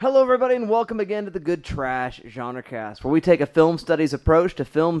Hello, everybody, and welcome again to the Good Trash Genre Cast, where we take a film studies approach to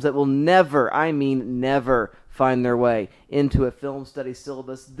films that will never, I mean never, find their way into a film studies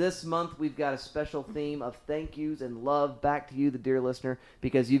syllabus. This month, we've got a special theme of thank yous and love back to you, the dear listener,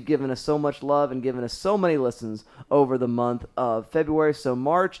 because you've given us so much love and given us so many listens over the month of February, so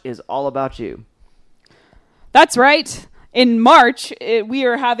March is all about you. That's right. In March, we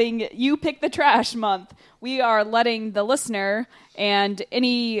are having You Pick the Trash month. We are letting the listener and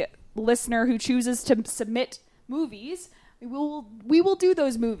any listener who chooses to submit movies, we will do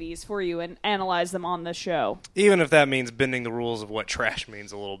those movies for you and analyze them on the show. Even if that means bending the rules of what trash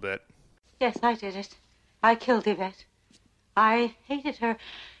means a little bit. Yes, I did it. I killed Yvette. I hated her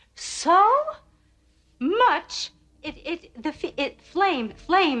so much. It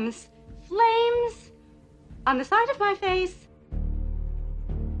flames on the side of my face.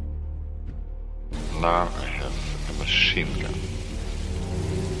 Now I have a machine gun.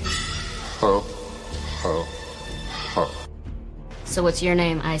 Ho, ho, ho. So what's your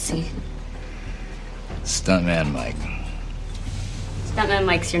name, Icy? Stuntman Mike. Stuntman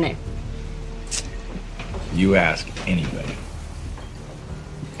Mike's your name. You ask anybody.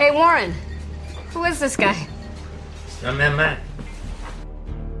 Hey, Warren. Who is this guy? Stuntman Mike.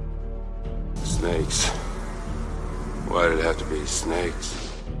 Snakes. Why did it have to be snakes?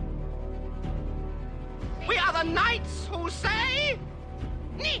 We are the knights who say...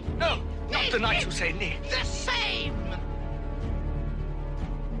 Ni. No, not the knights who say ni. The same.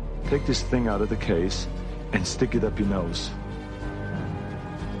 Take this thing out of the case and stick it up your nose.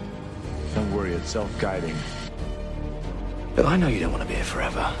 Don't worry, it's self-guiding. Look, I know you don't want to be here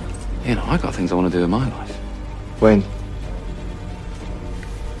forever. You know, I got things I want to do in my life. Wayne,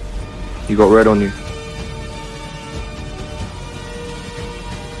 you got red on you.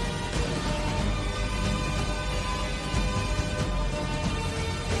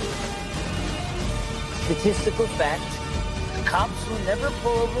 Statistical fact, cops will never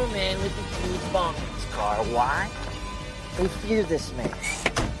pull over a man with a huge bomb in his car. Why? They fear this man.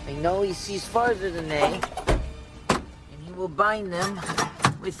 They know he sees farther than they, and he will bind them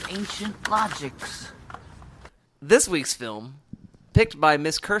with ancient logics. This week's film, picked by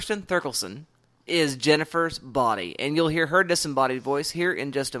Miss Kirsten Thurkelson, is Jennifer's Body, and you'll hear her disembodied voice here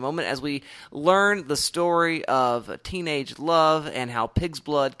in just a moment as we learn the story of teenage love and how pig's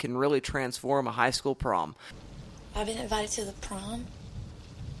blood can really transform a high school prom. I've been invited to the prom.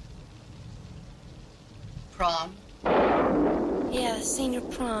 Prom? Yeah, the senior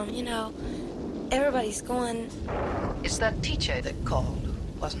prom. You know, everybody's going. It's that teacher that called,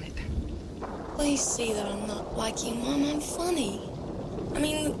 wasn't it? Please see that I'm not like you, Mom. I'm funny. I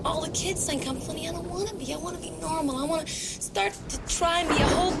mean, all the kids think I'm funny. I don't want to be. I want to be normal. I want to start to try and be a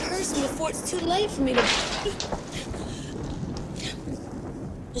whole person before it's too late for me to...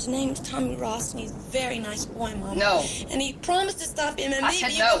 His name's Tommy Ross, and he's a very nice boy, Mama. No. And he promised to stop him and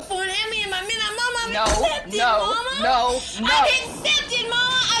leave you no. before and hand me in my minute. Mama, no, accepted, no, Mama. no, no. I accepted,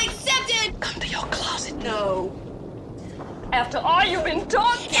 Mama. I accepted. Come to your closet. No. After all you've been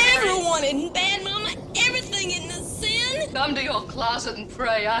taught. Everyone isn't bad, Mama. Everything isn't a sin. Come to your closet and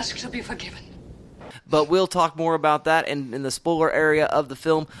pray. Ask to be forgiven. But we'll talk more about that in the spoiler area of the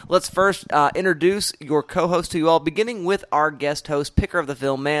film. Let's first introduce your co-host to you all, beginning with our guest host, picker of the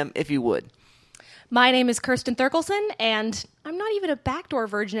film. Ma'am, if you would. My name is Kirsten Thurkelson, and I'm not even a backdoor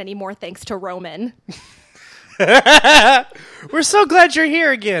virgin anymore thanks to Roman. We're so glad you're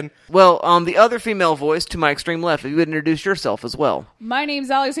here again. Well, the other female voice to my extreme left, if you would introduce yourself as well. My name's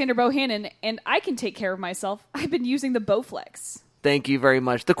Alexander Bohannon, and I can take care of myself. I've been using the Bowflex. Thank you very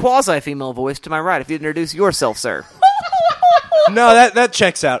much. The quasi-female voice to my right, if you'd introduce yourself, sir. No, that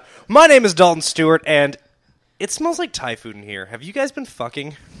checks out. My name is Dalton Stewart, and it smells like Thai food in here. Have you guys been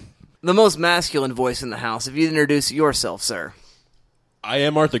fucking? The most masculine voice in the house, if you'd introduce yourself, sir. I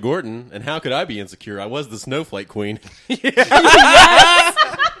am Arthur Gordon, and how could I be insecure? I was the snowflake queen. Yes!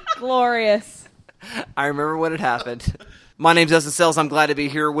 Glorious. I remember when it happened. My name's Justin Sells. I'm glad to be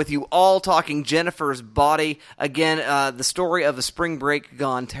here with you all talking Jennifer's Body. Again, the story of a spring break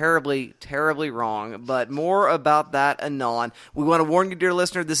gone terribly, terribly wrong, but more about that anon. We want to warn you, dear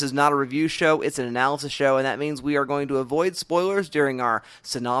listener, this is not a review show. It's an analysis show, and that means we are going to avoid spoilers during our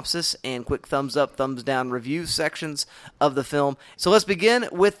synopsis and quick thumbs up, thumbs down review sections of the film. So let's begin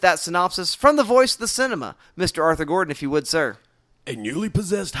with that synopsis from the voice of the cinema. Mr. Arthur Gordon, if you would, sir. A newly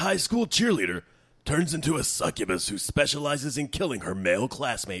possessed high school cheerleader turns into a succubus who specializes in killing her male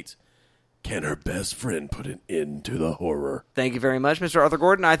classmates. Can her best friend put an end to the horror? Thank you very much, Mr. Arthur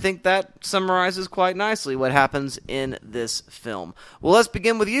Gordon. I think that summarizes quite nicely what happens in this film. Well, let's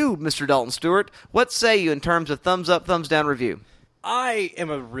begin with you, Mr. Dalton Stewart. What say you in terms of thumbs up, thumbs down review? I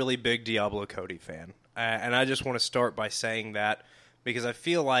am a really big Diablo Cody fan, and I just want to start by saying that because I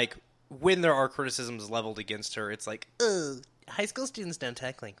feel like when there are criticisms leveled against her, it's like, ugh, high school students don't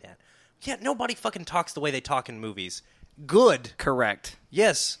talk like that. Yeah, nobody fucking talks the way they talk in movies. Good. Correct.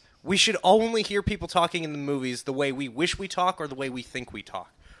 Yes, we should only hear people talking in the movies the way we wish we talk or the way we think we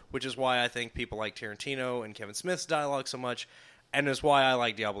talk, which is why I think people like Tarantino and Kevin Smith's dialogue so much, and is why I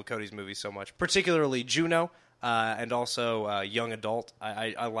like Diablo Cody's movies so much, particularly Juno. And also Young Adult.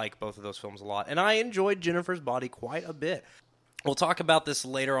 I like both of those films a lot. And I enjoyed Jennifer's Body quite a bit. We'll talk about this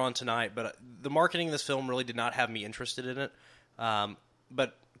later on tonight, but the marketing of this film really did not have me interested in it.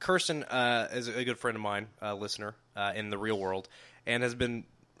 But Kirsten is a good friend of mine, listener, in the real world, and has been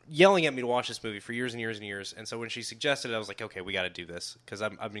yelling at me to watch this movie for years and years and years. And so when she suggested it, I was like, okay, we got to do this, because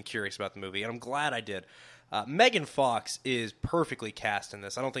I've been curious about the movie, and I'm glad I did. Megan Fox is perfectly cast in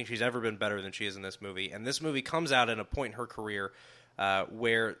this. I don't think she's ever been better than she is in this movie. And this movie comes out at a point in her career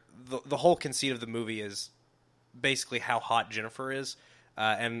where the whole conceit of the movie is basically how hot Jennifer is.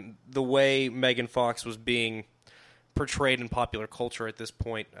 And the way Megan Fox was being portrayed in popular culture at this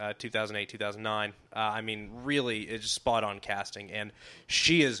point, 2008, 2009, I mean, really, it's just spot-on casting. And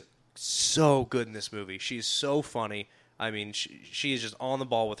she is so good in this movie. She's so funny. I mean, she is just on the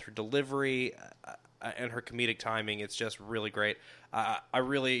ball with her delivery and her comedic timing. It's just really great. I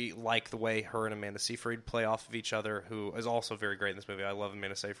really like the way her and Amanda Seyfried play off of each other, who is also very great in this movie. I love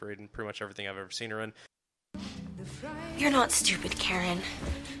Amanda Seyfried in pretty much everything I've ever seen her in. You're not stupid, Karen.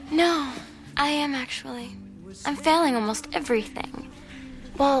 No, I am actually. I'm failing almost everything.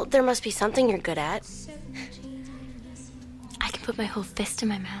 Well, there must be something you're good at. I can put my whole fist in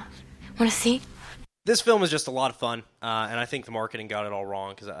my mouth. Want to see? This film is just a lot of fun, and I think the marketing got it all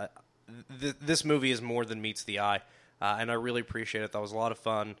wrong, because this movie is more than meets the eye, and I really appreciate it. That was a lot of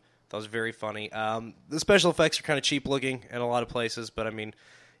fun. That was very funny. The special effects are kind of cheap looking in a lot of places, but I mean,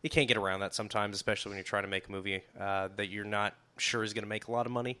 you can't get around that sometimes, especially when you're trying to make a movie that you're not sure is going to make a lot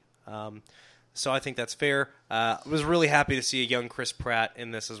of money. So I think that's fair. I was really happy to see a young Chris Pratt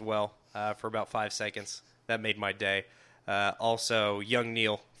in this as well for about 5 seconds. That made my day. Also, young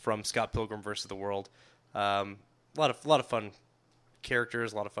Neil from Scott Pilgrim vs. the World. A lot of fun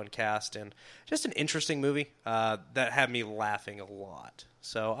characters, a lot of fun cast, and just an interesting movie that had me laughing a lot.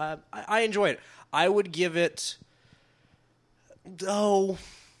 So I enjoyed it. I would give it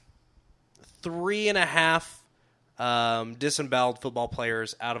 3.5 disemboweled football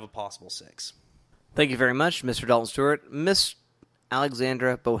players out of a possible 6. Thank you very much, Mr. Dalton Stewart. Miss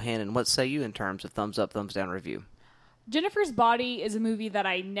Alexandra Bohannon, what say you in terms of thumbs up, thumbs down review? Jennifer's Body is a movie that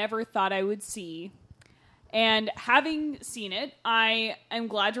I never thought I would see. And having seen it, I am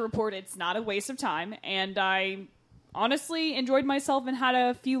glad to report it's not a waste of time. And I honestly enjoyed myself and had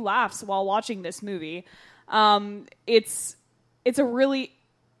a few laughs while watching this movie. It's a really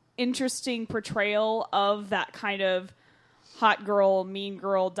interesting portrayal of that kind of hot girl, mean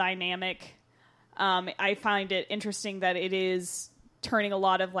girl dynamic. I find it interesting that it is turning a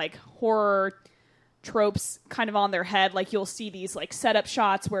lot of like horror tropes kind of on their head. Like you'll see these like setup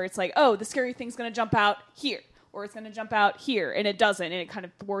shots where it's like, oh, the scary thing's going to jump out here, or it's going to jump out here, and it doesn't, and it kind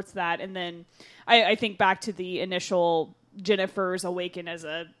of thwarts that. And then I think back to the initial Jennifer's awaken as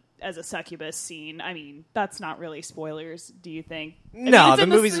a succubus scene. I mean, that's not really spoilers, do you think? No, the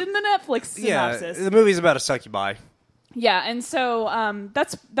movie's in the Netflix synopsis. Yeah, the movie's about a succubi. Yeah, and so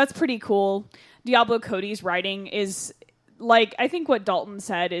that's pretty cool. Diablo Cody's writing is, like, I think what Dalton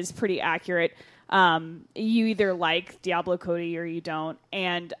said is pretty accurate. You either like Diablo Cody or you don't.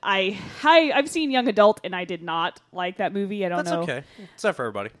 And I've seen Young Adult, and I did not like that movie. I don't know. That's okay. It's not for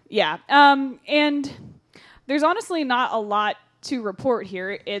everybody. Yeah. And there's honestly not a lot to report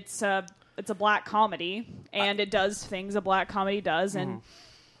here. It's a black comedy, and it does things a black comedy does, and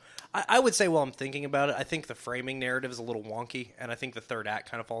I would say, while I'm thinking about it, I think the framing narrative is a little wonky, and I think the third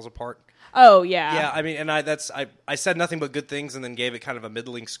act kind of falls apart. Oh, yeah. Yeah, I mean, and I said nothing but good things and then gave it kind of a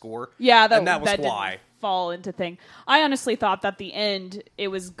middling score. Yeah, that was didn't why. Fall into thing. I honestly thought that the end, it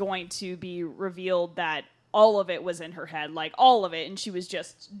was going to be revealed that all of it was in her head, like all of it, and she was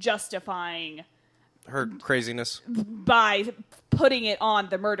just justifying her craziness by putting it on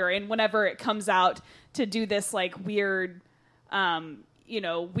the murder. And whenever it comes out to do this like weird,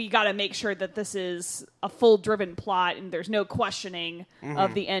 we got to make sure that this is a full driven plot and there's no questioning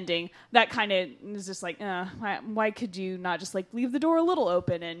of the ending. That kind of is just like, why could you not just like leave the door a little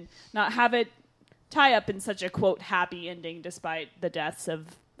open and not have it tie up in such a quote happy ending despite the deaths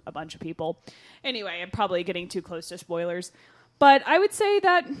of a bunch of people. Anyway, I'm probably getting too close to spoilers, but I would say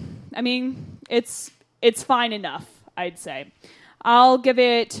that, I mean, it's fine enough, I'd say. I'll give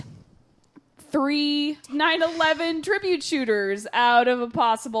it 3 9/11 tribute shooters out of a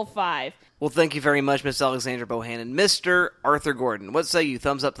possible 5. Well, thank you very much, Miss Alexandra Bohannon. Mr. Arthur Gordon, what say you?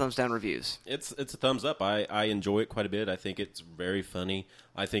 Thumbs up, thumbs down reviews? It's a thumbs up. I enjoy it quite a bit. I think it's very funny.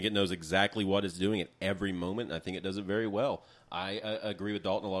 I think it knows exactly what it's doing at every moment. And I think it does it very well. I agree with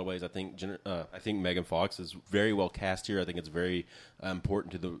Dalton in a lot of ways. I think Megan Fox is very well cast here. I think it's very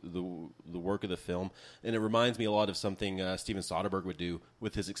important to the work of the film, and it reminds me a lot of something Steven Soderbergh would do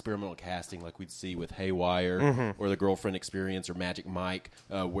with his experimental casting, like we'd see with Haywire or The Girlfriend Experience or Magic Mike,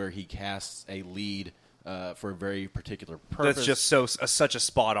 where he casts a lead for a very particular purpose. That's just such a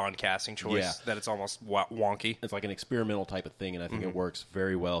spot-on casting choice that it's almost wonky. It's like an experimental type of thing, and I think it works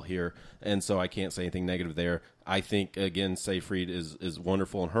very well here. And so I can't say anything negative there. I think, again, Seyfried is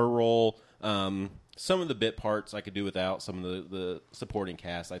wonderful in her role. Some of the bit parts I could do without. Some of the supporting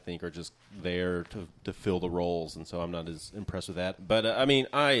cast, I think, are just there to fill the roles, and so I'm not as impressed with that. But, I mean,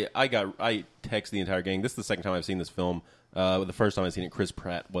 I text the entire gang. This is the second time I've seen this film. The first time I've seen it, Chris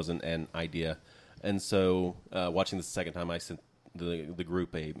Pratt wasn't an idea. And so, watching this the second time, I sent the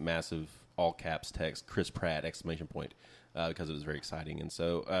group a massive all-caps text, Chris Pratt, ! Because it was very exciting. And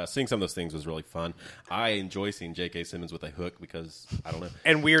so, seeing some of those things was really fun. I enjoy seeing J.K. Simmons with a hook because, I don't know.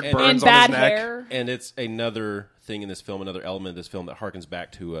 And weird burns on his neck. Hair. And it's another thing in this film, another element of this film that harkens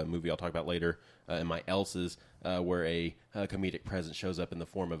back to a movie I'll talk about later in my Else's, where a comedic presence shows up in the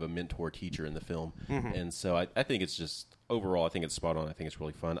form of a mentor teacher in the film. And so I think it's just, overall, I think it's spot on. I think it's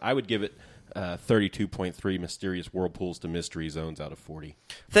really fun. I would give it 32.3 mysterious whirlpools to mystery zones out of 40.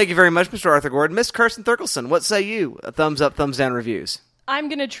 Thank you very much, Mr. Arthur Gordon. Miss Kirsten Thurkelson, what say you? Thumbs up, thumbs down reviews. I'm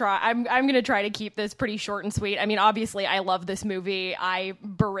gonna try. I'm gonna try to keep this pretty short and sweet. I mean, obviously, I love this movie. I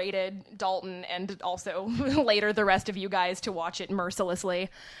berated Dalton and also later the rest of you guys to watch it mercilessly.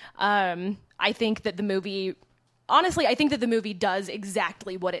 I think that the movie. Honestly, I think that the movie does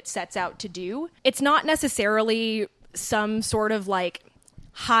exactly what it sets out to do. It's not necessarily some sort of like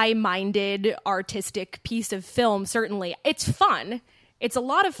high-minded artistic piece of film. Certainly, it's fun. It's a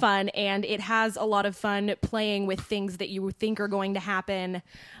lot of fun, and it has a lot of fun playing with things that you think are going to happen,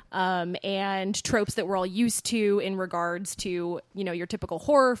 and tropes that we're all used to in regards to, you know, your typical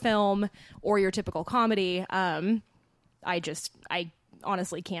horror film or your typical comedy. I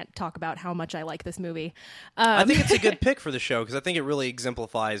honestly can't talk about how much I like this movie. I think it's a good pick for the show because I think it really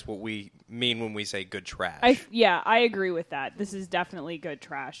exemplifies what we mean when we say good trash. I agree with that. This is definitely good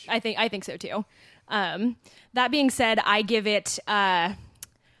trash. I think so too. That being said, I give it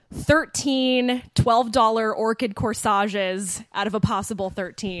 13 $12 orchid corsages out of a possible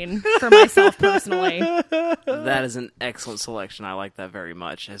 13 for myself personally. That is an excellent selection. I like that very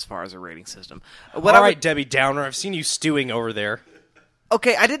much as far as a rating system. All right, Debbie Downer, I've seen you stewing over there.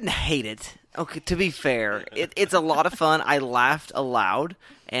 Okay, I didn't hate it. Okay, to be fair, it's a lot of fun. I laughed aloud,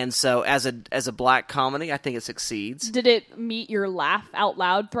 and so as a black comedy, I think it succeeds. Did it meet your laugh out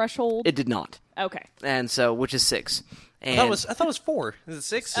loud threshold? It did not. Okay, and so which is 6. And I thought it was 4. Is it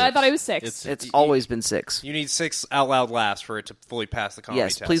 6? I thought it was 6. It's always been 6. You need 6 out loud laughs for it to fully pass the comedy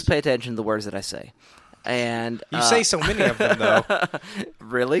test. Yes, please pay attention to the words that I say. And you say so many of them, though.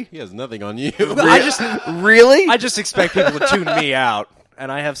 Really? He has nothing on you. Really? I just expect people to tune me out,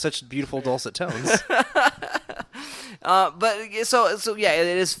 and I have such beautiful dulcet tones. But so yeah,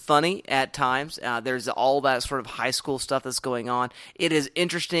 it is funny at times. There's all that sort of high school stuff that's going on. It is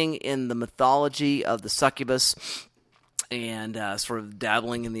interesting in the mythology of the succubus and sort of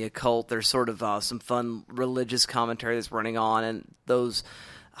dabbling in the occult. There's sort of some fun religious commentary that's running on, and those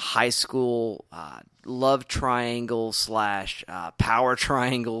high school love triangles / power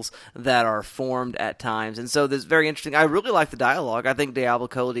triangles that are formed at times. And so this is very interesting. I really like the dialogue. I think Diablo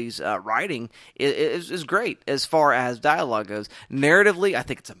Cody's writing is great as far as dialogue goes. Narratively, I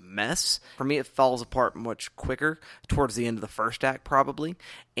think it's a mess. For me, it falls apart much quicker towards the end of the first act, probably.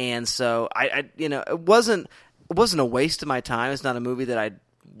 And so it wasn't a waste of my time. It's not a movie that I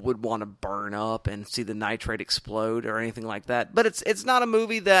would want to burn up and see the nitrate explode or anything like that. But it's not a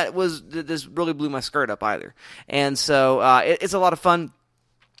movie that just really blew my skirt up either. And so it's a lot of fun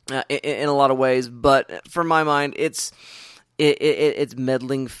in a lot of ways. But for my mind, it's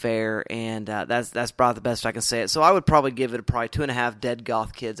middling fare, and that's probably the best I can say it. So I would probably give it 2.5 dead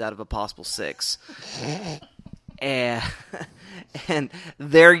goth kids out of a possible 6. And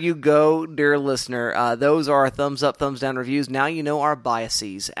there you go, dear listener. Those are our thumbs up, thumbs down reviews. Now you know our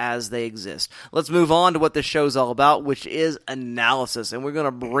biases as they exist. Let's move on to what this show's all about, which is analysis. And we're going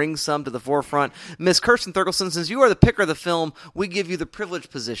to bring some to the forefront. Miss Kirsten Thurkelson, since you are the picker of the film, we give you the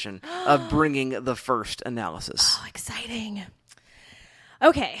privileged position of bringing the first analysis. Oh, exciting.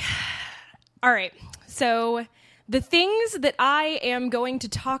 Okay. All right. So The things that I am going to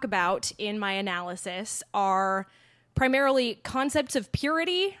talk about in my analysis are primarily concepts of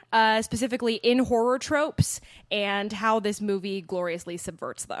purity, specifically in horror tropes, and how this movie gloriously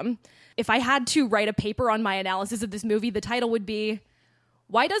subverts them. If I had to write a paper on my analysis of this movie, the title would be,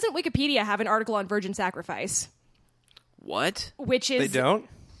 Why Doesn't Wikipedia Have an Article on Virgin Sacrifice? What? They don't?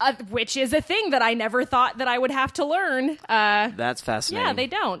 Which is a thing that I never thought that I would have to learn. That's fascinating. Yeah, they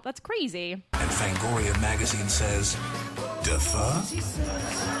don't. That's crazy. And Fangoria magazine says,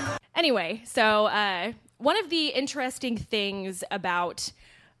 "Duh." Anyway, so one of the interesting things about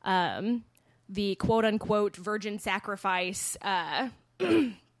the quote-unquote virgin sacrifice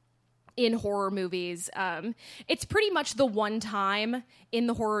in horror movies, it's pretty much the one time in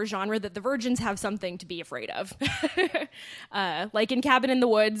the horror genre that the virgins have something to be afraid of. Like in Cabin in the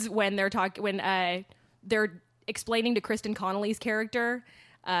Woods, when they're explaining to Kristen Connolly's character,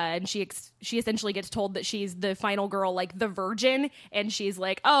 and she essentially gets told that she's the final girl, like the virgin, and she's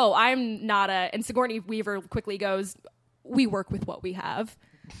like, "Oh, I'm not a." And Sigourney Weaver quickly goes, "We work with what we have."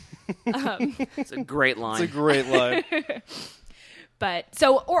 It's a great line. It's a great line. But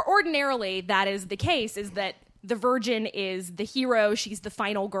so, ordinarily, that is the case, is that the virgin is the hero, she's the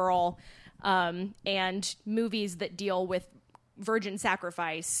final girl, and movies that deal with virgin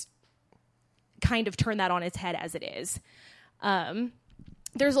sacrifice kind of turn that on its head as it is.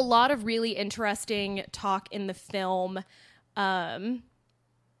 There's a lot of really interesting talk in the film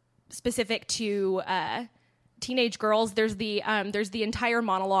specific to teenage girls. There's the entire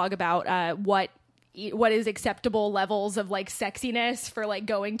monologue about what is acceptable levels of like sexiness for like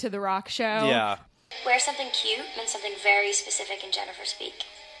going to the rock show. Yeah. Wear something cute meant something very specific in Jennifer speak.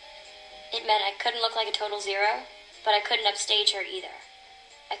 It meant I couldn't look like a total zero, but I couldn't upstage her either.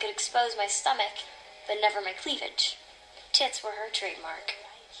 I could expose my stomach, but never my cleavage. Tits were her trademark.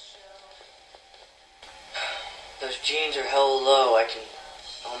 Those jeans are hella low. I can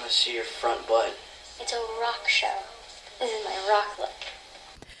almost see your front butt. It's a rock show. This is my rock look.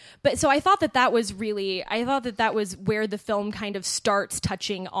 But so I thought that was where the film kind of starts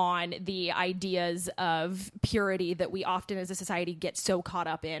touching on the ideas of purity that we often as a society get so caught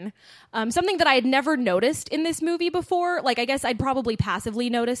up in. Something that I had never noticed in this movie before. Like, I guess I'd probably passively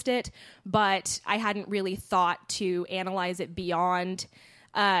noticed it, but I hadn't really thought to analyze it beyond.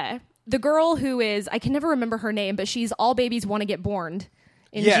 The girl who is, I can never remember her name, but she's All Babies Want to Get Born.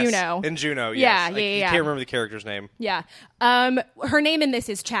 In Juno. In Juno, yes. Yeah. I can't remember the character's name. Yeah. Her name in this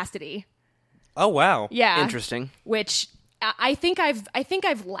is Chastity. Oh, wow. Yeah. Interesting. Which I think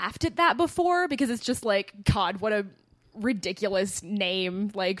I've laughed at that before because it's just like, God, what a ridiculous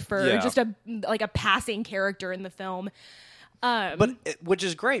name, like for just a passing character in the film. Which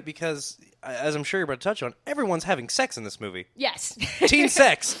is great because, as I'm sure you're about to touch on, everyone's having sex in this movie. Yes. Teen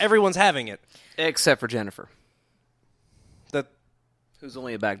sex. Everyone's having it. Except for Jennifer. Who's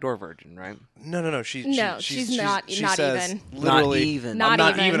only a backdoor virgin, right? No. She's not even. Literally,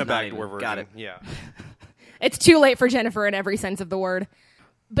 not even a backdoor virgin. Got it. Yeah. It's too late for Jennifer in every sense of the word.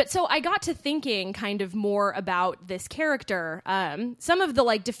 But so I got to thinking kind of more about this character. Some of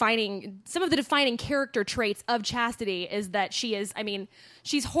the defining character traits of Chastity is that she's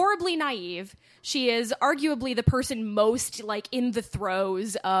horribly naive. She is arguably the person most like in the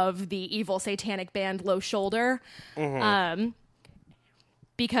throes of the evil satanic band Low Shoulder. Mm-hmm.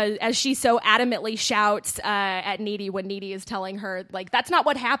 Because as she so adamantly shouts at Needy when Needy is telling her, like, that's not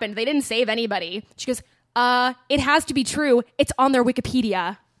what happened. They didn't save anybody. She goes, it has to be true. It's on their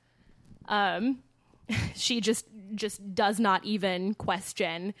Wikipedia. She just does not even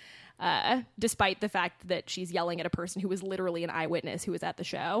question, despite the fact that she's yelling at a person who was literally an eyewitness who was at the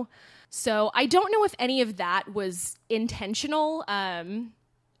show. So I don't know if any of that was intentional in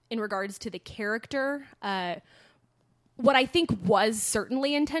regards to the character. What I think was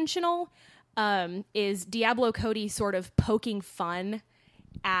certainly intentional is Diablo Cody sort of poking fun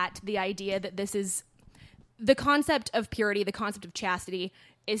at the idea that this is the concept of purity, the concept of chastity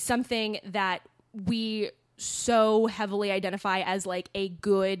is something that we so heavily identify as like a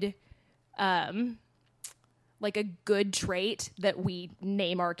good trait that we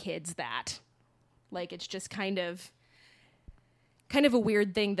name our kids that. Like, it's just kind of a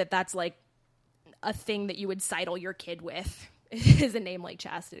weird thing that's like a thing that you would sidle your kid with is a name like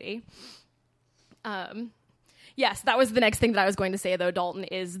Chastity. Yes, that was the next thing that I was going to say, though, Dalton,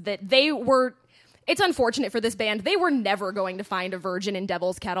 is that it's unfortunate for this band. They were never going to find a virgin in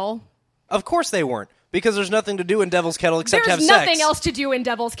Devil's Kettle. Of course they weren't, because there's nothing to do in Devil's Kettle except have sex. There's nothing else to do in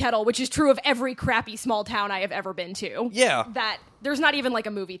Devil's Kettle, which is true of every crappy small town I have ever been to. Yeah. That there's not even like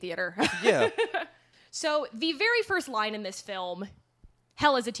a movie theater. Yeah. So the very first line in this film,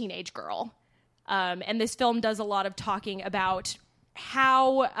 Hell is a teenage girl. And this film does a lot of talking about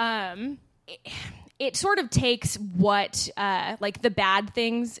how it sort of takes what like the bad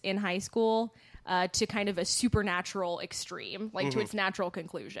things in high school to kind of a supernatural extreme, like to its natural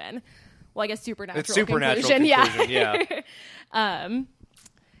conclusion. Well, I guess supernatural conclusion. Yeah.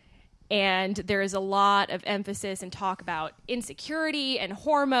 And there is a lot of emphasis and talk about insecurity and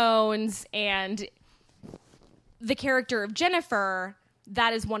hormones, and the character of Jennifer,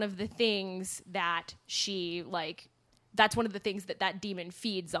 that is one of the things that she, like, that's one of the things that demon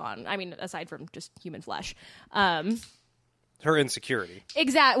feeds on. I mean, aside from just human flesh. Her insecurity.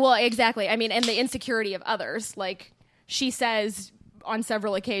 Exactly. I mean, and the insecurity of others. Like, she says on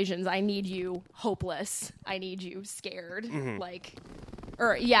several occasions, I need you hopeless. I need you scared.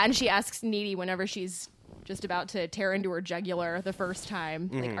 And she asks Needy whenever she's just about to tear into her jugular the first time,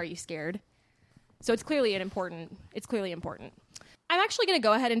 like, are you scared? So it's clearly important. I'm actually going to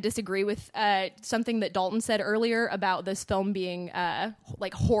go ahead and disagree with something that Dalton said earlier about this film being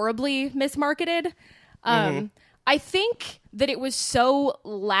like horribly mismarketed. I think that it was so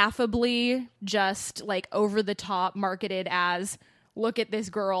laughably just like over the top marketed as, look at this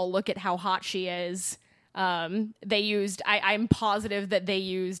girl, look at how hot she is. They used, I'm positive that they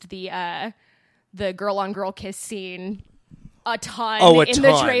used the girl on girl kiss scene a ton in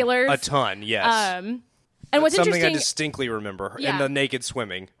the trailers. A ton, yes. And what's something interesting, I distinctly remember, in the naked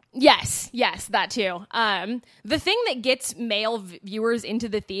swimming. Yes, that too. The thing that gets male viewers into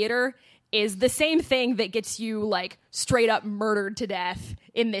the theater is the same thing that gets you like straight up murdered to death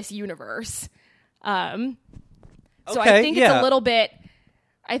in this universe. So I think it's a little bit.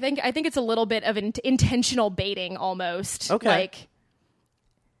 I think it's a little bit of intentional baiting almost. Okay. Like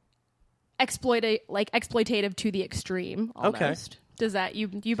exploitative to the extreme almost. Okay. Does that you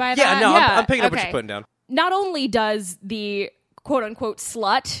buy that? Yeah, no, I'm picking up what you're putting down. Not only does the quote-unquote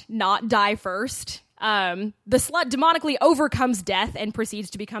slut not die first, the slut demonically overcomes death and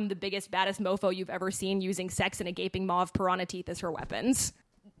proceeds to become the biggest, baddest mofo you've ever seen, using sex and a gaping maw of piranha teeth as her weapons.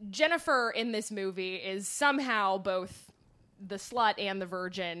 Jennifer in this movie is somehow both the slut and the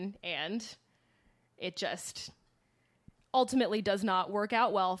virgin, and it just ultimately does not work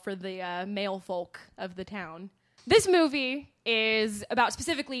out well for the male folk of the town. This movie is about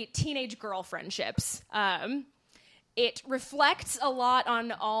specifically teenage girl friendships. It reflects a lot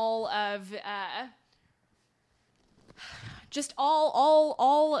on all of just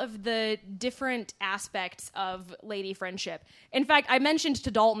all of the different aspects of lady friendship. In fact, I mentioned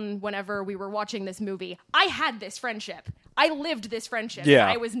to Dalton whenever we were watching this movie, I had this friendship. I lived this friendship. Yeah.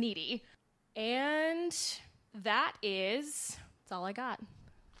 I was needy. And that's all I got.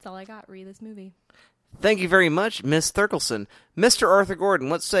 That's all I got. Read this movie. Thank you very much, Miss Thurkelson. Mr. Arthur Gordon,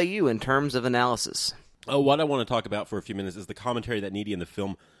 what say you in terms of analysis? What I want to talk about for a few minutes is the commentary that Needy in the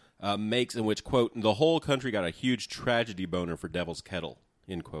film makes, in which, quote, the whole country got a huge tragedy boner for Devil's Kettle,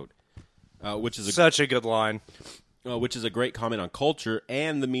 end quote. Which is such a good line. Which is a great comment on culture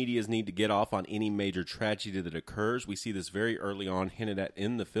and the media's need to get off on any major tragedy that occurs. We see this very early on hinted at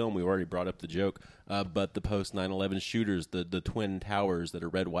in the film. We already brought up the joke, but the post 9/11 shooters, the twin towers that are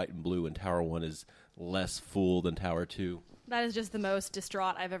red, white, and blue, and Tower 1 is less full than Tower 2. That is just the most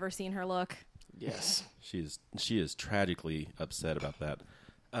distraught I've ever seen her look. Yes. She is tragically upset about that.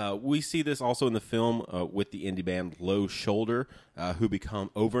 We see this also in the film with the indie band Low Shoulder, who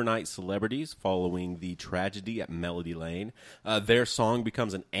become overnight celebrities following the tragedy at Melody Lane. Their song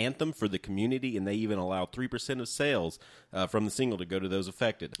becomes an anthem for the community, and they even allow 3% of sales from the single to go to those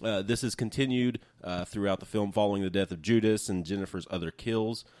affected. This is continued throughout the film following the death of Judas and Jennifer's other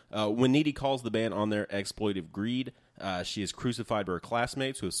kills. When Needy calls the band on their exploitive greed, she is crucified by her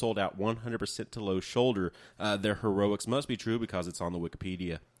classmates who have sold out 100% to Low Shoulder. Their heroics must be true because it's on the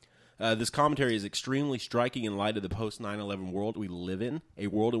Wikipedia. This commentary is extremely striking in light of the post 9/11 world we live in, a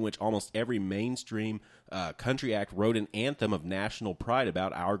world in which almost every mainstream country act wrote an anthem of national pride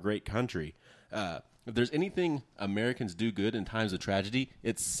about our great country. If there's anything Americans do good in times of tragedy,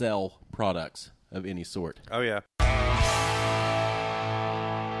 it's sell products of any sort. Oh, yeah.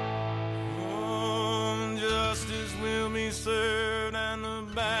 Justice will be served and the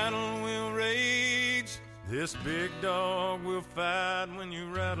battle will rage. This big dog will fight when you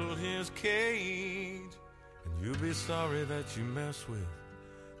rattle his cage. And you'll be sorry that you mess with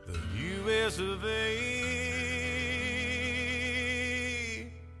the U.S. of A.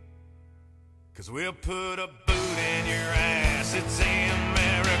 'Cause we'll put a boot in your ass. It's the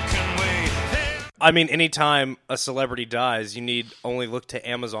American way. I mean, anytime a celebrity dies, you need only look to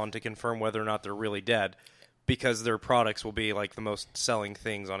Amazon to confirm whether or not they're really dead, because their products will be like the most selling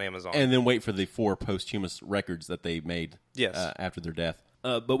things on Amazon. And then wait for the 4 posthumous records that they made yes. After their death.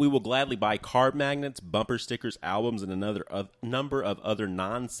 But we will gladly buy card magnets, bumper stickers, albums, and a number of other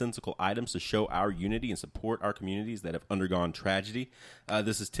nonsensical items to show our unity and support our communities that have undergone tragedy.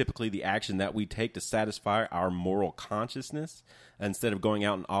 This is typically the action that we take to satisfy our moral consciousness. Instead of going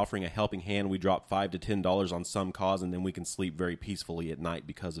out and offering a helping hand, we drop $5 to $10 on some cause, and then we can sleep very peacefully at night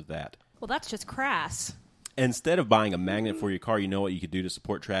because of that. Well, that's just crass. Instead of buying a magnet for your car, you know what you could do to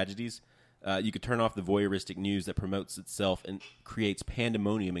support tragedies? You could turn off the voyeuristic news that promotes itself and creates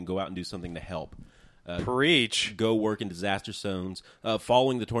pandemonium and go out and do something to help. Preach. Go work in disaster zones.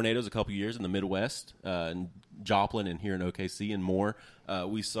 Following the tornadoes a couple years in the Midwest, in Joplin and here in OKC and more,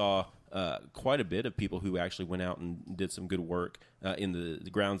 we saw quite a bit of people who actually went out and did some good work in the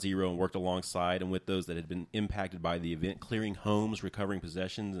ground zero and worked alongside and with those that had been impacted by the event, clearing homes, recovering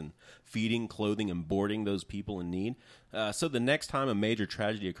possessions, and feeding, clothing, and boarding those people in need. So the next time a major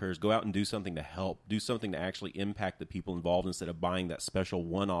tragedy occurs, go out and do something to help. Do something to actually impact the people involved instead of buying that special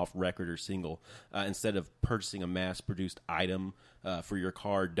one-off record or single. Instead of purchasing a mass-produced item for your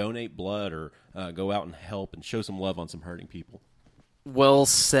car, donate blood or go out and help and show some love on some hurting people. Well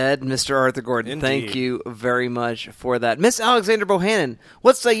said, Mr. Arthur Gordon. Indeed. Thank you very much for that. Miss Alexander Bohannon,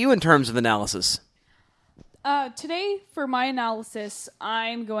 what say you in terms of analysis? Today, for my analysis,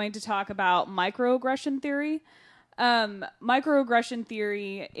 I'm going to talk about microaggression theory. Microaggression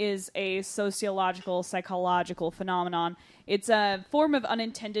theory is a sociological, psychological phenomenon. It's a form of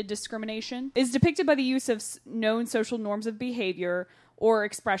unintended discrimination. It's depicted by the use of known social norms of behavior or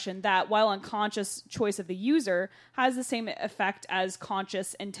expression that, while unconscious choice of the user, has the same effect as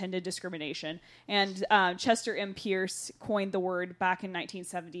conscious intended discrimination. And Chester M. Pierce coined the word back in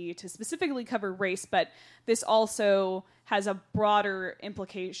 1970 to specifically cover race, but this also has a broader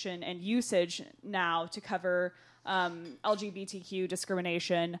implication and usage now to cover LGBTQ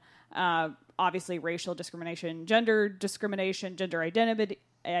discrimination, obviously racial discrimination, gender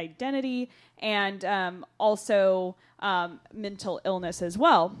identity, and also mental illness as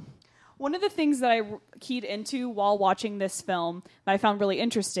well. One of the things that I keyed into while watching this film that I found really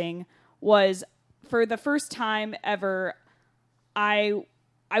interesting was, for the first time ever, I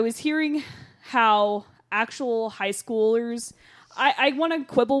was hearing how actual high schoolers... I want to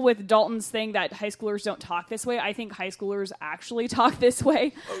quibble with Dalton's thing that high schoolers don't talk this way. I think high schoolers actually talk this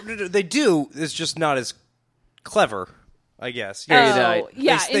way. They do. It's just not as clever, I guess. Yeah,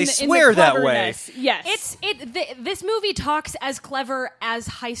 they swear that way. Yes, this movie talks as clever as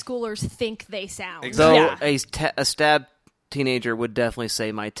high schoolers think they sound. Exactly. Though a stab teenager would definitely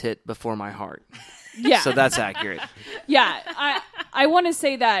say my tit before my heart. Yeah, so that's accurate. Yeah, I want to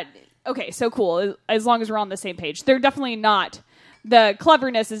say that. Okay, so cool. As long as we're on the same page, they're definitely not. The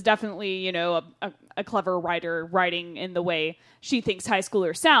cleverness is definitely, a clever writer writing in the way she thinks high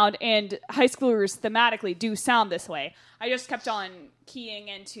schoolers sound, and high schoolers thematically do sound this way. I just kept on keying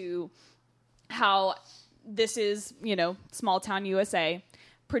into how this is, small town USA,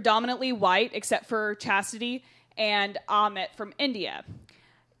 predominantly white, except for Chastity and Amit from India,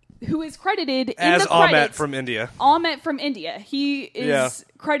 who is credited as in the credits. Amit from India. Amit from India. He is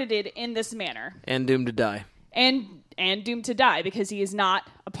credited in this manner. And doomed to die. And doomed to die because he is not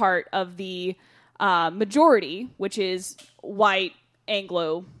a part of the majority, which is white,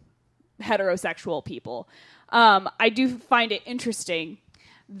 Anglo, heterosexual people. I do find it interesting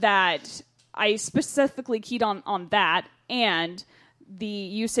that I specifically keyed on that and the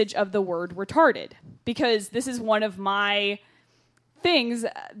usage of the word retarded, because this is one of my things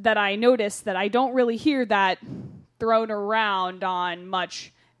that I noticed that I don't really hear that thrown around on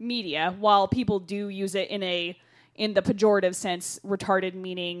much media, while people do use it in the pejorative sense, retarded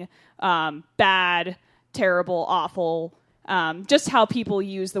meaning bad, terrible, awful. Just how people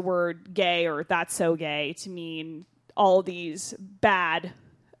use the word gay or that's so gay to mean all these bad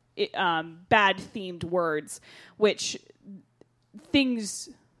themed words, which things...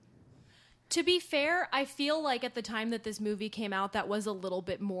 To be fair, I feel like at the time that this movie came out, that was a little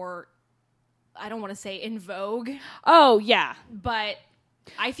bit more, I don't want to say in vogue. Oh, yeah. But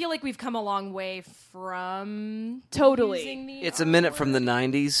I feel like we've come a long way from using the It's a minute from the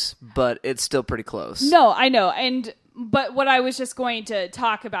 90s, but it's still pretty close. No, I know. But what I was just going to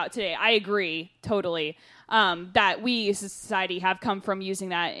talk about today, I agree totally, that we as a society have come from using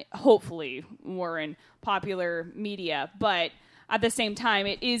that, hopefully more in popular media, but at the same time,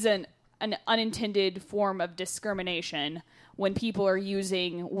 it is an unintended form of discrimination when people are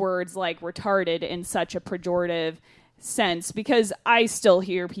using words like retarded in such a pejorative sense, because I still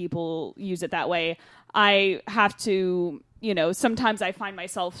hear people use it that way. I have to, sometimes I find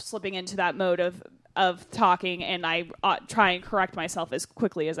myself slipping into that mode of talking, and I try and correct myself as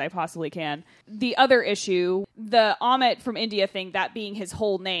quickly as I possibly can. The other issue the Amit from India thing, that being his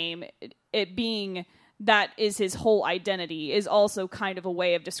whole name, it being that is his whole identity, is also kind of a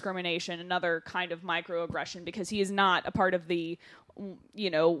way of discrimination, another kind of microaggression, because he is not a part of the,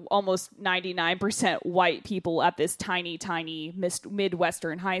 almost 99% white people at this tiny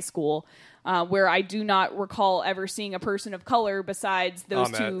Midwestern high school, where I do not recall ever seeing a person of color besides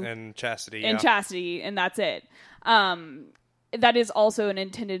those two. And Chastity. And Chastity, and that's it. That is also an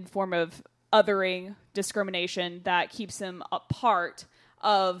intended form of othering discrimination that keeps him apart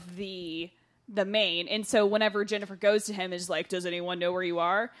of the main. And so whenever Jennifer goes to him, is like, does anyone know where you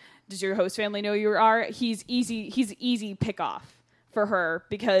are? Does your host family know you are? He's easy pick off for her,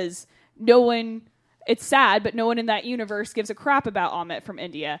 because no one, it's sad, but no one in that universe gives a crap about Amit from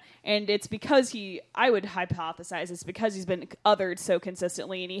India. And it's because I would hypothesize it's because he's been othered so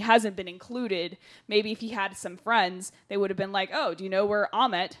consistently and he hasn't been included. Maybe if he had some friends, they would have been like, oh, do you know where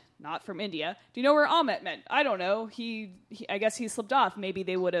Amit, not from India, do you know where Amit meant? I don't know. I guess he slipped off. Maybe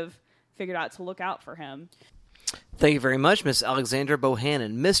they would have figured out to look out for him. Thank you very much, Miss Alexandra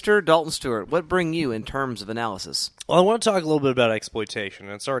Bohannon. Mr. Dalton Stewart, what bring you in terms of analysis? Well, I want to talk a little bit about exploitation.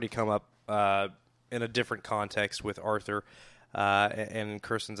 It's already come up in a different context with Arthur and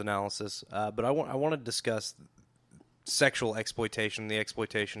Kirsten's analysis. But I want to discuss sexual exploitation, the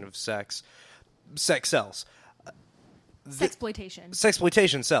exploitation of sex sells.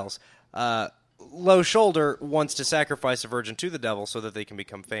 Sexploitation sells. Low Shoulder wants to sacrifice a virgin to the devil so that they can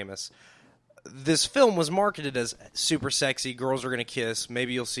become famous. This film was marketed as super sexy. Girls are going to kiss.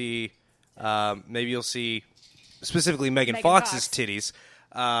 Maybe you'll see specifically Megan Fox's titties.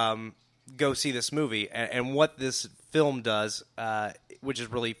 Go see this movie. And what this film does, which is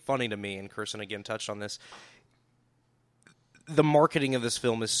really funny to me, and Kirsten again touched on this, the marketing of this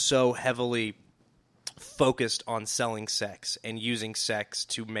film is so heavily focused on selling sex and using sex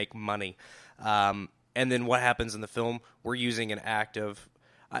to make money. And then what happens in the film, we're using an act of,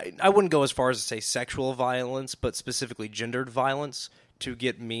 I wouldn't go as far as to say sexual violence, but specifically gendered violence to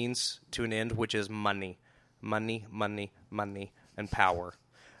get means to an end, which is money. Money, money, money, and power.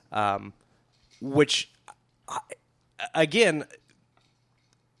 Which, again,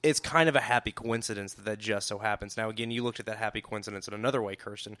 it's kind of a happy coincidence that just so happens. Now, again, you looked at that happy coincidence in another way,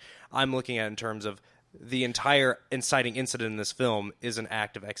 Kirsten. I'm looking at it in terms of the entire inciting incident in this film is an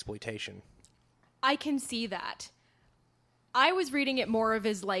act of exploitation. I can see that. I was reading it more of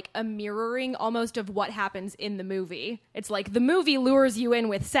as like a mirroring almost of what happens in the movie. It's like the movie lures you in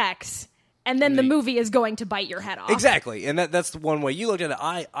with sex, and then the movie is going to bite your head off. Exactly, and that's the one way you looked at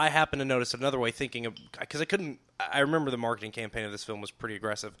it. I happen to notice another way, thinking of, because I remember the marketing campaign of this film was pretty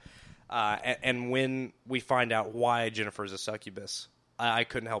aggressive, and when we find out why Jennifer is a succubus, I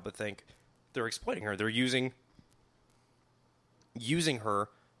couldn't help but think they're exploiting her. They're using her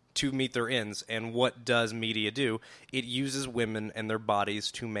to meet their ends. And what does media do? It uses women and their bodies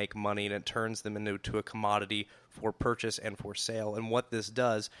to make money, and it turns them into a commodity for purchase and for sale. And what this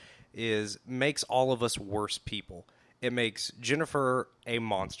does is makes all of us worse people. It makes Jennifer a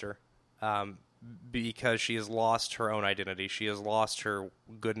monster because she has lost her own identity. She has lost her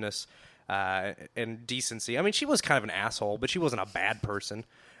goodness and decency. I mean, she was kind of an asshole, but she wasn't a bad person.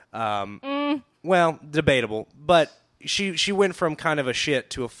 Well, debatable, but she went from kind of a shit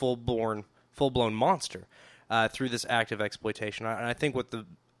to a full-blown monster through this act of exploitation. And I think what the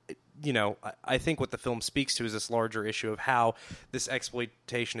film speaks to is this larger issue of how this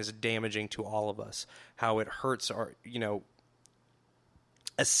exploitation is damaging to all of us, how it hurts our,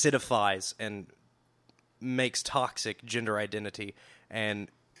 acidifies and makes toxic gender identity and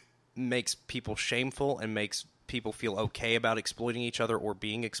makes people shameful and makes people feel okay about exploiting each other or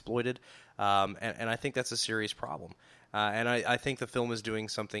being exploited. And I think that's a serious problem. And I think the film is doing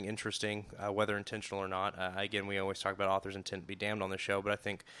something interesting, whether intentional or not. Again, we always talk about authors' intent to be damned on this show, but I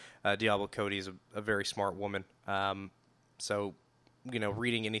think Diablo Cody is a very smart woman. So,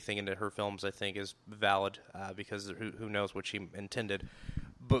 reading anything into her films, I think, is valid because who knows what she intended.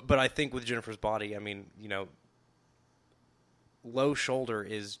 But I think with Jennifer's Body, I mean, Low Shoulder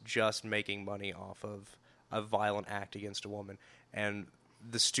is just making money off of a violent act against a woman. And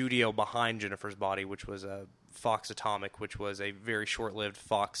the studio behind Jennifer's Body, which was Fox Atomic, which was a very short-lived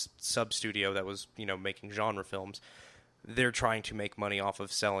Fox sub-studio that was, making genre films, they're trying to make money off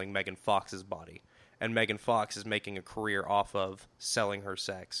of selling Megan Fox's body. And Megan Fox is making a career off of selling her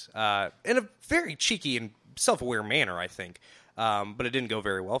sex in a very cheeky and self-aware manner, I think. But it didn't go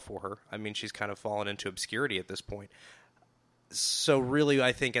very well for her. I mean, she's kind of fallen into obscurity at this point. So really,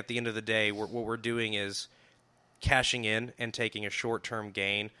 I think at the end of the day, what we're doing is cashing in and taking a short-term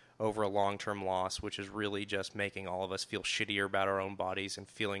gain over a long-term loss, which is really just making all of us feel shittier about our own bodies and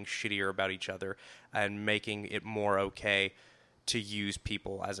feeling shittier about each other, and making it more okay to use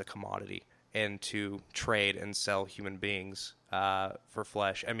people as a commodity and to trade and sell human beings for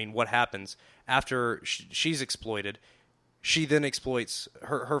flesh. I mean, what happens after she's exploited? She then exploits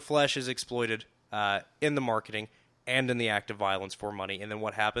her flesh is exploited in the marketing and in the act of violence for money. And then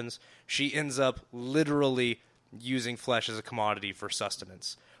what happens? She ends up literally using flesh as a commodity for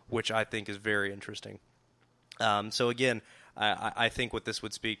sustenance, which I think is very interesting. So again, I think what this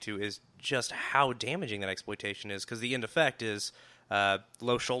would speak to is just how damaging that exploitation is, because the end effect is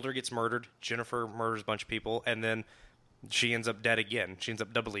Low Shoulder gets murdered, Jennifer murders a bunch of people, and then she ends up dead again. She ends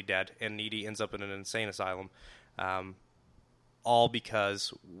up doubly dead, and Needy ends up in an insane asylum. All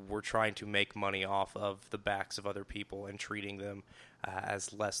because we're trying to make money off of the backs of other people and treating them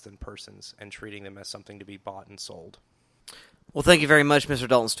as less than persons and treating them as something to be bought and sold. Well, thank you very much, Mr.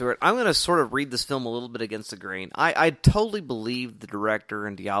 Dalton Stewart. I'm going to sort of read this film a little bit against the grain. I totally believe the director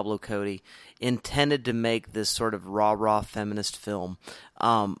and Diablo Cody intended to make this sort of rah-rah feminist film,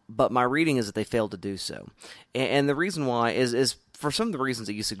 but my reading is that they failed to do so. And the reason why is for some of the reasons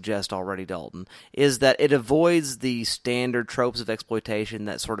that you suggest already, Dalton, is that it avoids the standard tropes of exploitation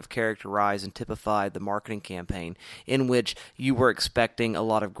that sort of characterize and typify the marketing campaign, in which you were expecting a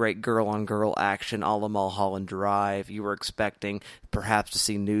lot of great girl-on-girl action a la Mulholland Drive. You were expecting perhaps to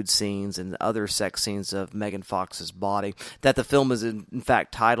see nude scenes and other sex scenes of Megan Fox's body, that the film is in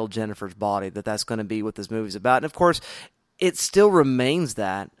fact titled Jennifer's Body, that's going to be what this movie's about. And of course, it still remains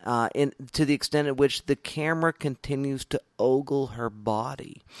that, to the extent at which the camera continues to ogle her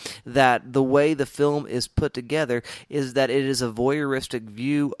body. That the way the film is put together is that it is a voyeuristic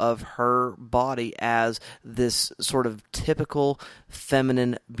view of her body as this sort of typical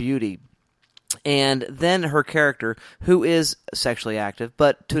feminine beauty. And then her character, who is sexually active,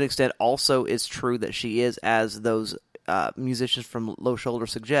 but to an extent also it's true that she is, as those musicians from Low Shoulder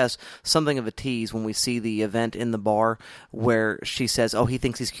suggest, something of a tease when we see the event in the bar where she says, oh, he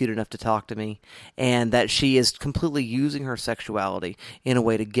thinks he's cute enough to talk to me, and that she is completely using her sexuality in a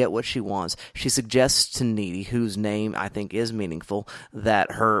way to get what she wants. She suggests to Needy, whose name I think is meaningful,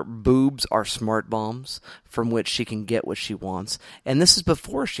 that her boobs are smart bombs from which she can get what she wants, and this is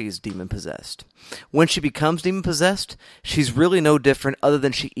before she's demon-possessed. When she becomes demon-possessed, she's really no different other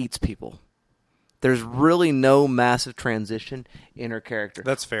than she eats people. There's really no massive transition in her character.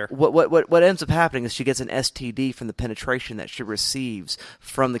 That's fair. What ends up happening is she gets an STD from the penetration that she receives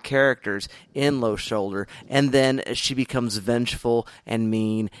from the characters in Low Shoulder, and then she becomes vengeful and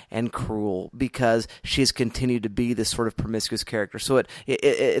mean and cruel because she has continued to be this sort of promiscuous character. So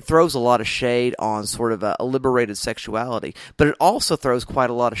it throws a lot of shade on sort of a liberated sexuality, but it also throws quite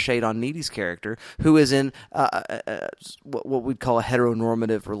a lot of shade on Needy's character, who is in what we'd call a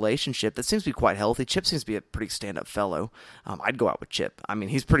heteronormative relationship that seems to be quite healthy. Chip seems to be a pretty stand-up fellow. I'd go out with Chip. I mean,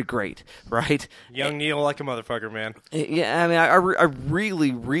 he's pretty great, right? Young Neil like a motherfucker, man. Yeah, I mean, I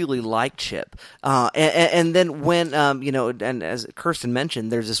really, really like Chip. And then when, and as Kirsten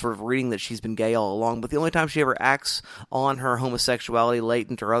mentioned, there's this sort of reading that she's been gay all along, but the only time she ever acts on her homosexuality,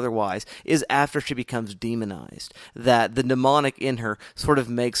 latent or otherwise, is after she becomes demonized. That the demonic in her sort of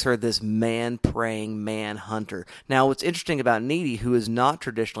makes her this man-praying man-hunter. Now, what's interesting about Needy, who is not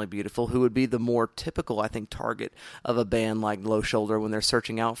traditionally beautiful, who would be the more typical, I think, target of a band like Low Shoulder when they're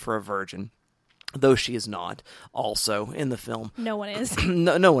searching out for a virgin, though she is not also in the film. No one is.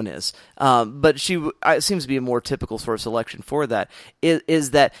 no one is. But she seems to be a more typical sort of selection for that,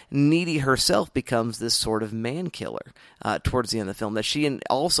 is that Needy herself becomes this sort of man-killer towards the end of the film, that she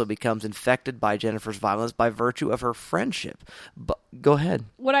also becomes infected by Jennifer's violence by virtue of her friendship. But go ahead.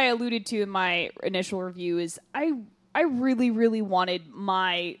 What I alluded to in my initial review is I really, really wanted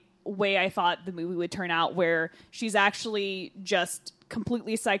my way I thought the movie would turn out, where she's actually just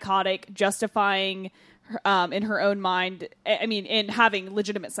completely psychotic, justifying in her own mind, I mean, in having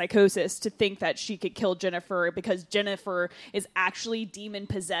legitimate psychosis, to think that she could kill Jennifer because Jennifer is actually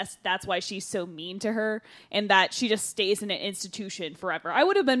demon-possessed. That's why she's so mean to her, and that she just stays in an institution forever. I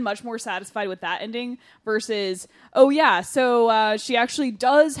would have been much more satisfied with that ending versus, oh yeah, so she actually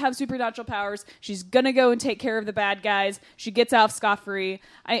does have supernatural powers. She's gonna go and take care of the bad guys. She gets out scot-free.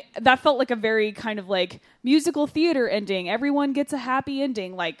 That felt like a very kind of like musical theater ending. Everyone gets a happy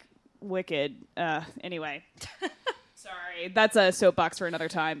ending, like Wicked. Anyway. Sorry. That's a soapbox for another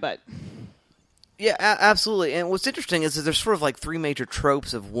time, but... Yeah, absolutely. And what's interesting is that there's sort of like three major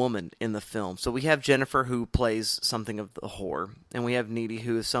tropes of woman in the film. So we have Jennifer, who plays something of the whore, and we have Needy,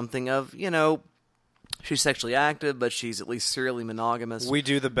 who is something of, she's sexually active, but she's at least serially monogamous. We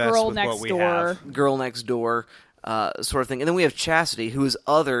do the best with what we have. Girl next door. sort of thing. And then we have Chastity, who is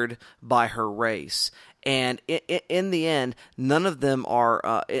othered by her race. And in the end, none of them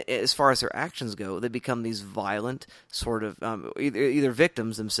are, as far as their actions go, they become these violent sort of either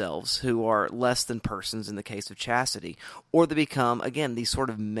victims themselves, who are less than persons in the case of Chastity, or they become, again, these sort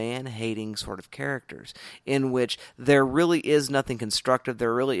of man-hating sort of characters in which there really is nothing constructive,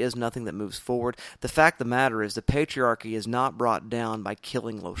 there really is nothing that moves forward. The fact of the matter is the patriarchy is not brought down by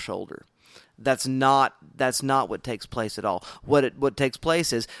killing Low Shoulder. That's not what takes place at all. What takes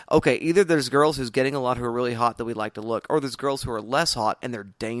place is, okay, either there's girls who's getting a lot who are really hot that we like to look, or there's girls who are less hot and they're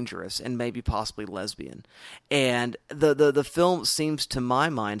dangerous and maybe possibly lesbian. And the film seems, to my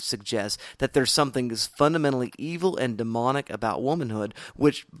mind, suggest that there's something that's fundamentally evil and demonic about womanhood,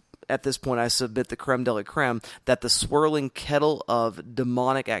 which at this point I submit the creme de la creme, that the swirling kettle of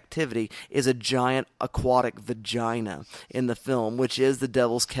demonic activity is a giant aquatic vagina in the film, which is the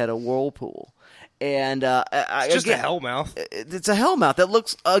Devil's Kettle whirlpool. And it's just a hellmouth. It's a hellmouth that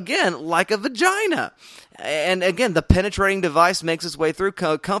looks, again, like a vagina. And again, the penetrating device makes its way through,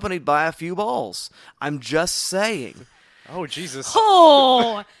 accompanied by a few balls. I'm just saying. Oh, Jesus.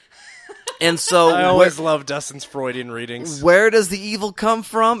 Oh! And so I always love Dustin's Freudian readings. Where does the evil come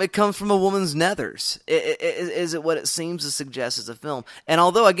from? It comes from a woman's nethers. Is it what it seems to suggest as a film? And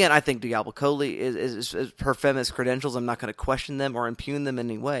although, again, I think Diablo Cody is her feminist credentials, I'm not going to question them or impugn them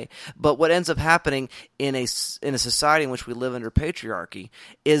in any way. But what ends up happening in a society in which we live under patriarchy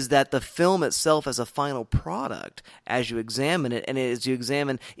is that the film itself as a final product, as you examine it, and as you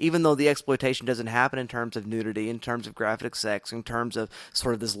examine, even though the exploitation doesn't happen in terms of nudity, in terms of graphic sex, in terms of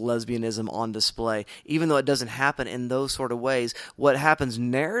sort of this lesbianism on display, even though it doesn't happen in those sort of ways, what happens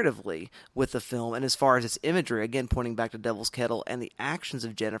narratively with the film, and as far as its imagery, again pointing back to Devil's Kettle and the actions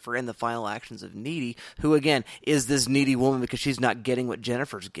of Jennifer and the final actions of Needy, who again is this needy woman because she's not getting what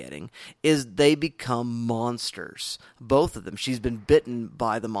Jennifer's getting, is they become monsters. Both of them. She's been bitten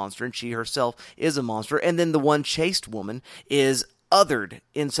by the monster, and she herself is a monster, and then the one chaste woman is othered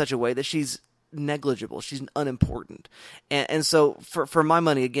in such a way that she's negligible. She's unimportant. And so for my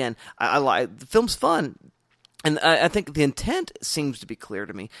money, again, I like the film's fun, and I think the intent seems to be clear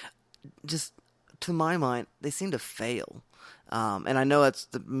to me. Just to my mind, they seem to fail. And I know that's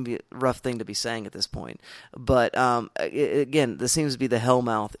maybe a rough thing to be saying at this point, but again, this seems to be the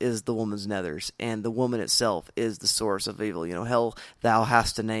hellmouth is the woman's nethers, and the woman itself is the source of evil. You know, hell thou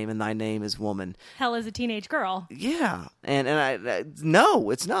hast a name, and thy name is woman. Hell is a teenage girl. Yeah, and I no,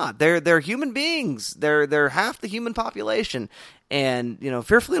 it's not. They're human beings. They're half the human population, and you know,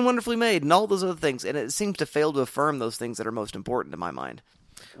 fearfully and wonderfully made, and all those other things. And it seems to fail to affirm those things that are most important to my mind.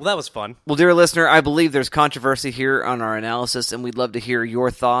 Well, that was fun. Well, dear listener, I believe there's controversy here on our analysis, and we'd love to hear your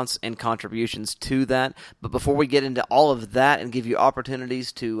thoughts and contributions to that. But before we get into all of that and give you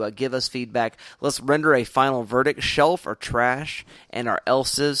opportunities to give us feedback, let's render a final verdict, shelf or trash, and our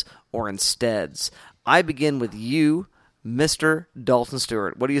elses or insteads. I begin with you, Mr. Dalton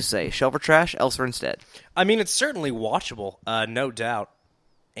Stewart. What do you say, shelf or trash, else or instead? I mean, it's certainly watchable, no doubt.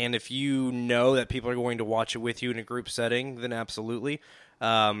 And if you know that people are going to watch it with you in a group setting, then absolutely.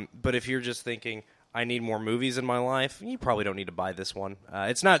 But if you're just thinking, I need more movies in my life, you probably don't need to buy this one.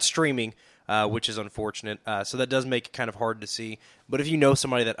 It's not streaming, which is unfortunate, so that does make it kind of hard to see. But if you know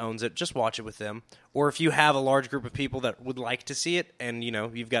somebody that owns it, just watch it with them. Or if you have a large group of people that would like to see it, and you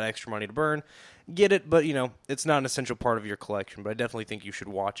know you've got extra money to burn, get it. But you know it's not an essential part of your collection. But I definitely think you should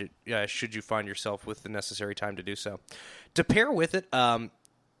watch it, should you find yourself with the necessary time to do so. To pair with it,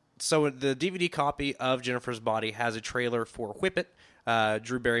 so the DVD copy of Jennifer's Body has a trailer for Whip It,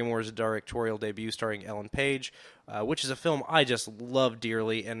 Drew Barrymore's directorial debut starring Ellen Page, which is a film I just love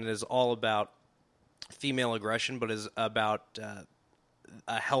dearly, and it is all about female aggression, but is about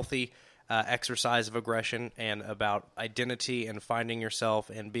a healthy exercise of aggression and about identity and finding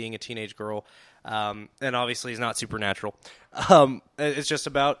yourself and being a teenage girl. And obviously, it's not supernatural. It's just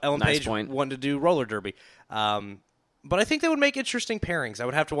about Ellen Page wanting to do roller derby. But I think they would make interesting pairings. I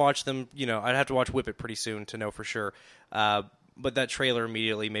would have to watch them, I'd have to watch Whip It pretty soon to know for sure. But that trailer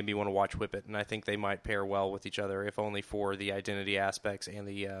immediately made me want to watch Whip It, and I think they might pair well with each other, if only for the identity aspects and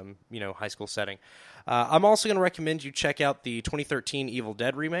the, high school setting. I'm also going to recommend you check out the 2013 Evil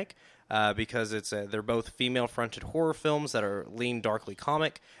Dead remake, because they're both female-fronted horror films that are lean darkly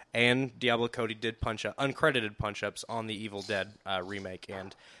comic, and Diablo Cody did uncredited punch-ups on the Evil Dead remake,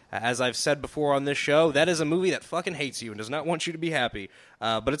 and as I've said before on this show, that is a movie that fucking hates you and does not want you to be happy,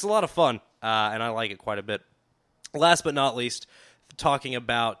 but it's a lot of fun, and I like it quite a bit. Last but not least, talking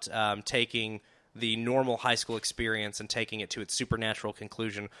about taking the normal high school experience and taking it to its supernatural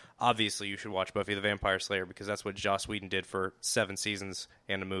conclusion, obviously you should watch Buffy the Vampire Slayer, because that's what Joss Whedon did for 7 seasons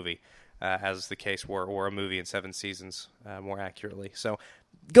and a movie. as the case were, or a movie in 7 seasons, more accurately. So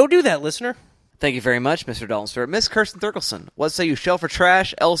go do that, listener. Thank you very much, Mr. Dalton Stewart. Miss Kirsten Thurkelson, what say you, shelf or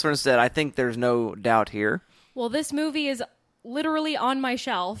trash, else or instead? I think there's no doubt here. Well, this movie is literally on my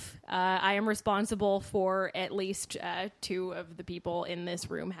shelf. I am responsible for at least 2 of the people in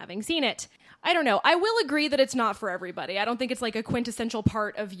this room having seen it. I don't know. I will agree that it's not for everybody. I don't think it's like a quintessential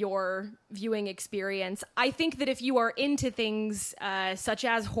part of your viewing experience. I think that if you are into things such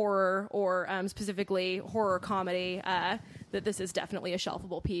as horror or specifically horror comedy, that this is definitely a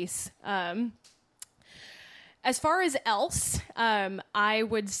shelfable piece. As far as else, I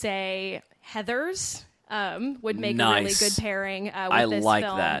would say Heathers would make a really good pairing with I this like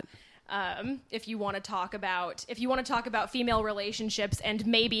film. that. If you want to talk about female relationships and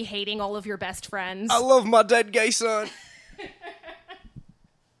maybe hating all of your best friends. I love my dead gay son.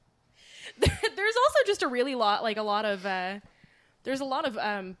 There's also just there's a lot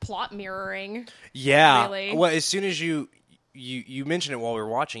of plot mirroring. Yeah. Really. Well, as soon as you mentioned it while we were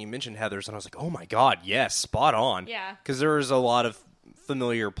watching, you mentioned Heathers, and I was like, oh my god, yes, spot on. Yeah. Because there was a lot of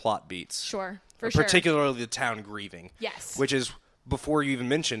familiar plot beats. Sure, for sure. Particularly the town grieving. Yes. Which is, before you even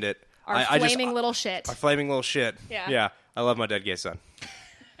mentioned it, Our flaming little shit. Our flaming little shit. Yeah. Yeah. I love my dead gay son.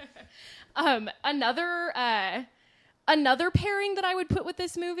 Another pairing that I would put with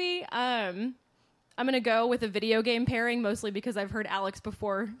this movie, I'm going to go with a video game pairing, mostly because I've heard Alex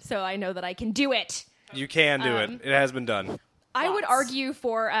before, so I know that I can do it. You can do it. It has been done. I would argue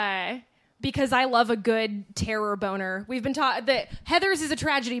for, because I love a good terror boner. We've been taught that Heathers is a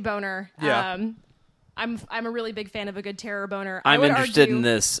tragedy boner. Yeah. I'm a really big fan of a good terror boner. I'm interested in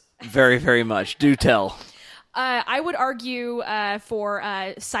this very, very much. Do tell. I would argue for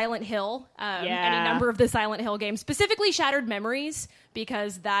Silent Hill, any number of the Silent Hill games, specifically Shattered Memories,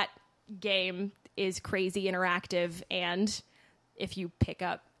 because that game is crazy interactive, and if you pick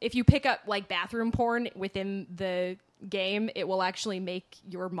up like bathroom porn within the game, it will actually make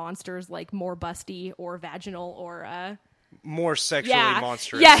your monsters like more busty or vaginal or more sexually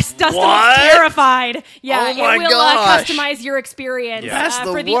monstrous. Yes, Dustin is terrified. Yeah, oh my it will gosh. customize your experience That's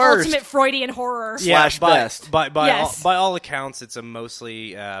the for the worst. ultimate Freudian horror. Yeah, best. By Yes. all accounts, it's a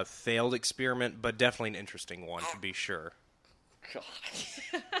mostly failed experiment, but definitely an interesting one to be sure.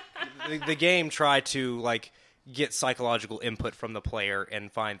 the game tried to like get psychological input from the player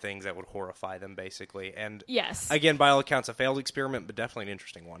and find things that would horrify them, basically. And yes, again, by all accounts, a failed experiment, but definitely an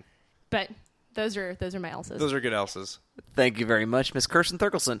interesting one. But those are my elses. Those are good elses. Thank you very much, Miss Kirsten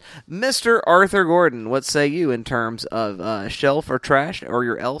Thurkelson. Mr. Arthur Gordon, what say you in terms of shelf or trash, or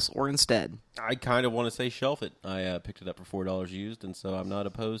your else or instead? I kind of want to say shelf it. I picked it up for $4 used, and so I'm not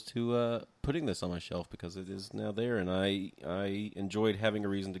opposed to putting this on my shelf because it is now there, and I enjoyed having a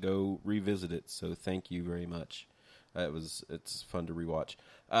reason to go revisit it. So thank you very much. It's fun to rewatch.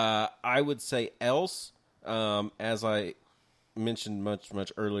 I would say else, as I mentioned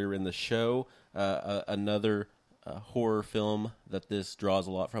much earlier in the show, another horror film that this draws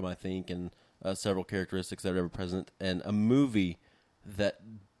a lot from, I think, and several characteristics that are ever present, and a movie that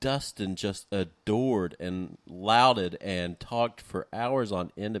Dustin just adored and lauded and talked for hours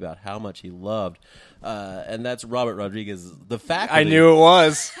on end about how much he loved, and that's Robert Rodriguez's The Faculty. I knew it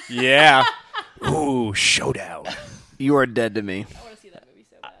was. Yeah. Ooh, showdown. You are dead to me. I want to see that movie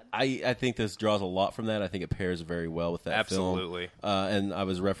so bad. I think this draws a lot from that. I think it pairs very well with that film. Absolutely. And I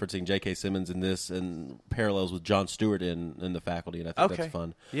was referencing J.K. Simmons in this and parallels with Jon Stewart in The Faculty, and I think that's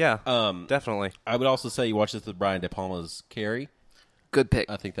fun. Yeah, definitely. I would also say you watch this with Brian De Palma's Carrie. Good pick.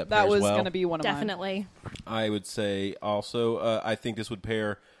 I think that That pairs was well. going to be one of mine. Definitely. I would say also I think this would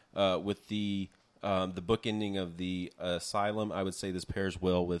pair with the bookending of the Asylum. I would say this pairs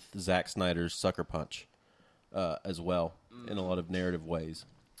well with Zack Snyder's Sucker Punch as well in a lot of narrative ways.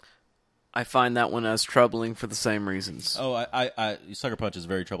 I find that one as troubling for the same reasons. Oh, I Sucker Punch is a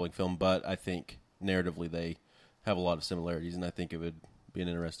very troubling film, but I think narratively they have a lot of similarities, and I think it would be an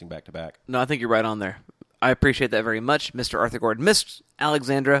interesting back-to-back. No, I think you're right on there. I appreciate that very much, Mr. Arthur Gordon. Miss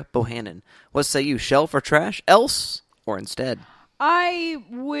Alexandra Bohannon, what say you, shelf or trash, else or instead? I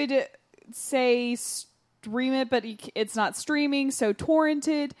would say stream it, but it's not streaming, so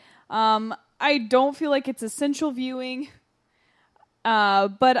torrented. I don't feel like it's essential viewing,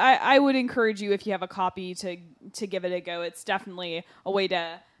 but I would encourage you, if you have a copy, to give it a go. It's definitely a way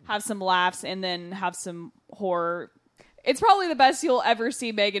to have some laughs and then have some horror. It's probably the best you'll ever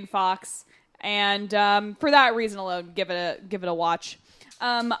see Megan Fox, and for that reason alone, give it a watch.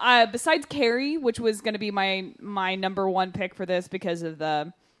 Besides Carrie, which was going to be my number one pick for this because of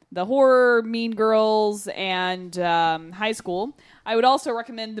the horror, Mean Girls, and High School, I would also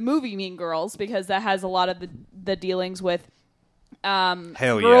recommend the movie Mean Girls because that has a lot of the dealings with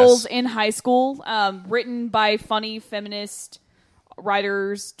Hell girls yes. in high school, written by funny feminist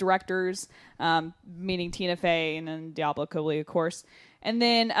writers, directors, meaning Tina Fey and then Diablo Cody, of course. And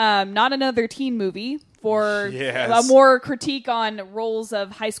then Not Another Teen Movie for a more critique on roles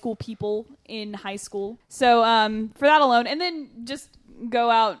of high school people in high school. So for that alone, and then just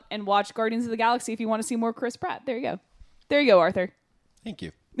go out and watch Guardians of the Galaxy if you want to see more Chris Pratt. There you go. There you go, Arthur. Thank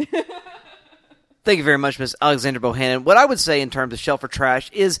you. Thank you very much, Ms. Alexandra Bohannon. What I would say in terms of Shelf for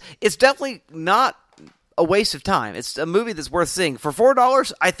Trash is it's definitely not a waste of time. It's a movie that's worth seeing. For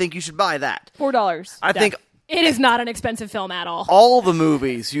 $4, I think you should buy that. $4. I think it is not an expensive film at all. all the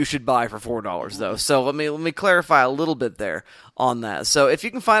movies you should buy for $4, though. So let me clarify a little bit there on that. So if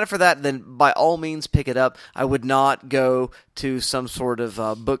you can find it for that, then by all means pick it up. I would not go to some sort of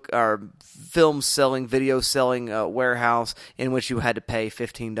book or film selling, video selling warehouse in which you had to pay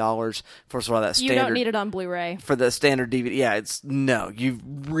 $15 for sort of that standard. You don't need it on Blu-ray. For the standard DVD. Yeah, you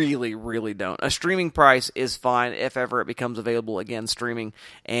really, really don't. A streaming price is fine if ever it becomes available again, streaming,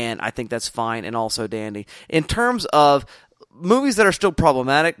 and I think that's fine and also dandy. In terms of movies that are still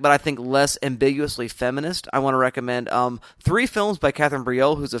problematic, but I think less ambiguously feminist, I want to recommend 3 films by Catherine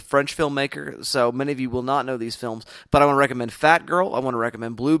Briot, who's a French filmmaker, so many of you will not know these films, but I want to recommend Fat Girl, I want to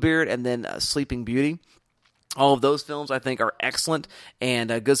recommend Bluebeard, and then Sleeping Beauty. All of those films, I think, are excellent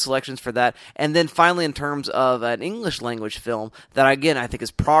and good selections for that. And then finally, in terms of an English language film that, again, I think is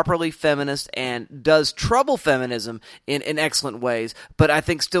properly feminist and does trouble feminism in excellent ways, but I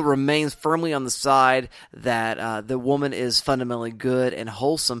think still remains firmly on the side that the woman is fundamentally good and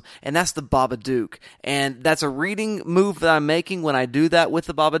wholesome, and that's The Babadook. And that's a reading move that I'm making when I do that with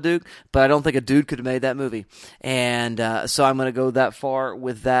The Babadook, but I don't think a dude could have made that movie. And so I'm going to go that far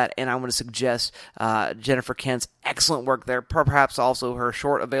with that, and I'm going to suggest Jennifer Kent's excellent work there, perhaps also her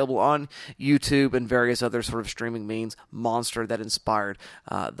short available on YouTube and various other sort of streaming means, Monster, that inspired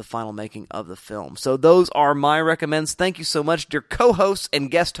the final making of the film. So those are my recommends. Thank you so much, dear co-hosts and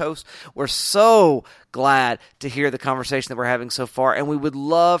guest hosts. We're so glad to hear the conversation that we're having so far, and we would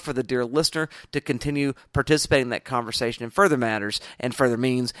love for the dear listener to continue participating in that conversation in further matters and further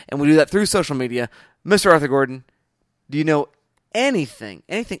means, and we do that through social media. Mr. Arthur Gordon, do you know anything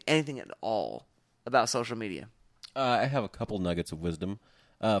at all about social media? I have a couple nuggets of wisdom.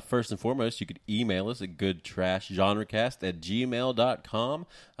 First and foremost, you could email us at goodtrashgenrecast@gmail.com.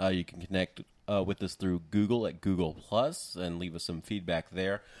 You can connect with us through Google at Google Plus and leave us some feedback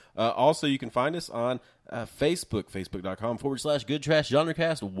there. Also, you can find us on Facebook,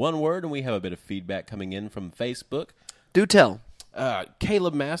 facebook.com/goodtrashgenrecast, one word, and we have a bit of feedback coming in from Facebook. Do tell.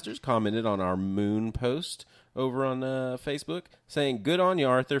 Caleb Masters commented on our moon post over on Facebook, saying, "Good on you,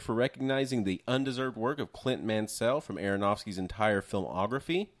 Arthur, for recognizing the undeserved work of Clint Mansell from Aronofsky's entire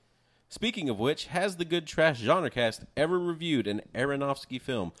filmography. Speaking of which, has the Good Trash Genrecast ever reviewed an Aronofsky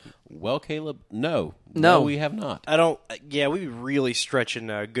film?" Well, Caleb, no, we have not. I don't. Yeah, we'd be really stretching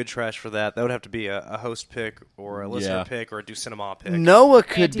Good Trash for that. That would have to be a host pick or a listener pick or a Do Cinema pick. Noah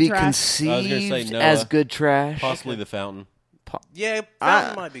could be I was conceived gonna say Noah, as Good Trash. Possibly The Fountain. Yeah,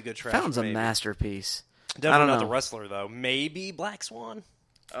 Fountain might be Good Trash. Fountain's a maybe. masterpiece. Definitely I don't not know. The Wrestler, though. Maybe Black Swan?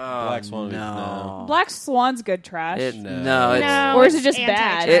 Black Swan. No. Black Swan's good trash. Or is it just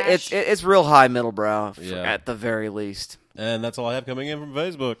bad? It's real high middle brow Yeah. at the very least. And that's all I have coming in from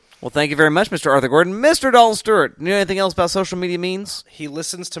Facebook. Well, thank you very much, Mr. Arthur Gordon. Mr. Dalton Stewart, you know anything else about social media means? He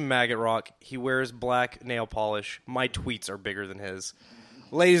listens to Maggot Rock. He wears black nail polish. My tweets are bigger than his.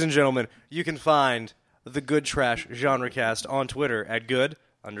 Ladies and gentlemen, you can find the Good Trash Genrecast on Twitter at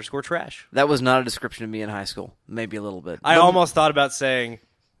good_trash. That was not a description of me in high school. Maybe a little bit. I almost thought about saying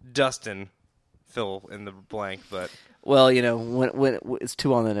Dustin, fill in the blank, but... Well, you know, when it's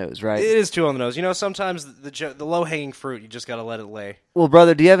too on the nose, right? It is too on the nose. You know, sometimes the low-hanging fruit, you just got to let it lay. Well,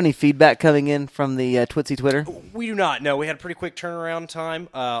 brother, do you have any feedback coming in from the Twitsy Twitter? We do not. No, we had a pretty quick turnaround time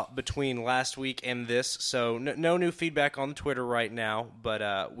between last week and this, so no new feedback on Twitter right now,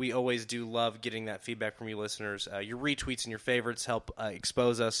 but we always do love getting that feedback from you listeners. Your retweets and your favorites help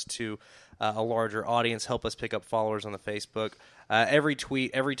expose us to a larger audience, help us pick up followers on the Facebook.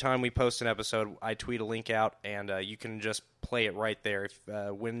 Every time we post an episode, I tweet a link out, and you can just play it right there.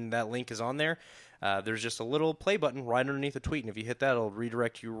 When that link is on there, there's just a little play button right underneath the tweet, and if you hit that, it'll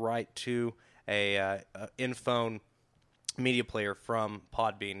redirect you right to a in-phone media player from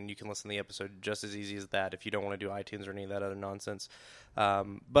Podbean, and you can listen to the episode just as easy as that if you don't want to do iTunes or any of that other nonsense.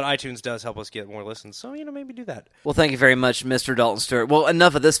 But iTunes does help us get more listens, so maybe do that. Well, thank you very much, Mr. Dalton Stewart. Well,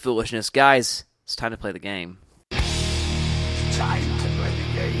 enough of this foolishness. Guys, it's time to play the game. Time to play the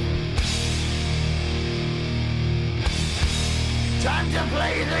game. Time to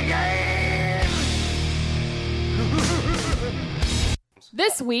play the game.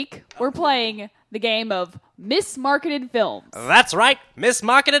 This week, we're playing the game of Mismarketed Films. That's right,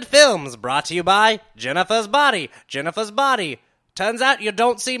 Mismarketed Films, brought to you by Jennifer's Body. Jennifer's Body. Turns out you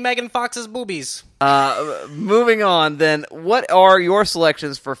don't see Megan Fox's boobies. Moving on, then, what are your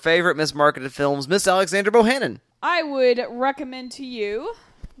selections for favorite mismarketed films, Miss Alexandra Bohannon? I would recommend to you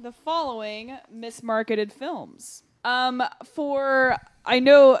the following mismarketed films. I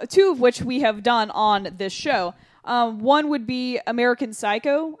know two of which we have done on this show. One would be American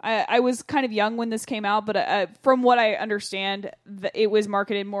Psycho. I was kind of young when this came out, but from what I understand, it was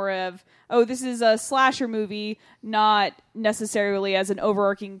marketed more of, this is a slasher movie, not necessarily as an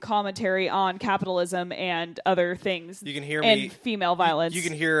overarching commentary on capitalism and other things. You can hear and female violence. You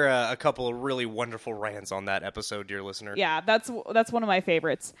can hear a couple of really wonderful rants on that episode, dear listener. Yeah, that's one of my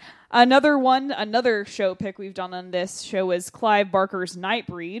favorites. Another show pick we've done on this show is Clive Barker's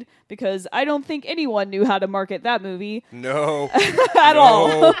Nightbreed, because I don't think anyone knew how to market that movie. No. At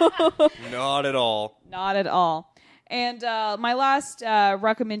all. Not at all. Not at all. And my last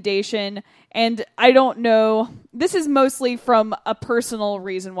recommendation, and I don't know, this is mostly from a personal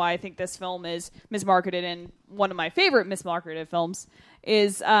reason why I think this film is mismarketed, and one of my favorite mismarketed films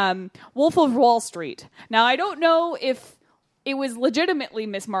is Wolf of Wall Street. Now, I don't know if it was legitimately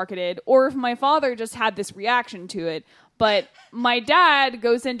mismarketed or if my father just had this reaction to it, but my dad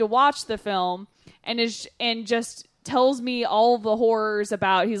goes in to watch the film and just tells me all the horrors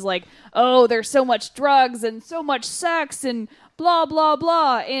about, he's like, oh, there's so much drugs and so much sex and blah, blah,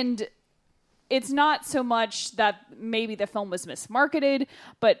 blah. And it's not so much that maybe the film was mismarketed,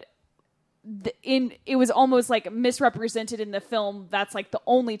 but it was almost like misrepresented in the film. That's like the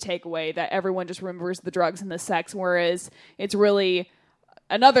only takeaway, that everyone just remembers the drugs and the sex, whereas it's really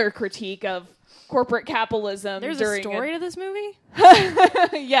another critique of corporate capitalism. There's a story to this movie?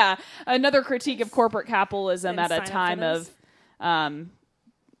 Yeah, another critique of corporate capitalism at a time of,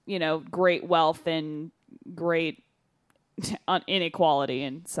 great wealth and great inequality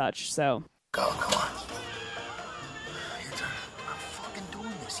and such. So, go, come on. Your turn. I'm fucking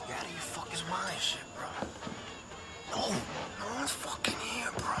doing this. You out of your fucking mind, shit, bro. No one's fucking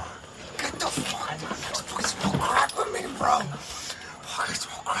here, bro. Get the fuck. Smoke crack with me, bro. Fucking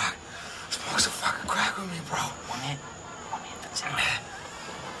smoke crack. Smoke some fucking crack with me, bro. One hit, that's it, man.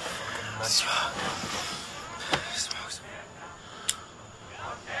 Smoke some.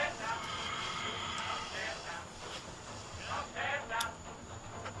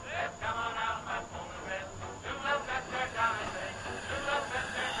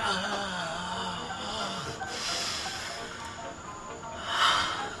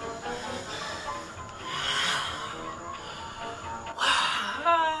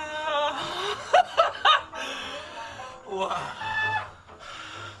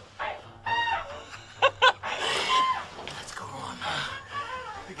 Let's go on.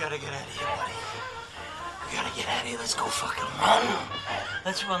 We gotta get out of here, buddy. We gotta get out of here. Let's go fucking run.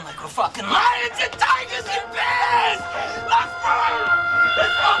 Let's run like we're fucking lions and tigers and bears. Let's run.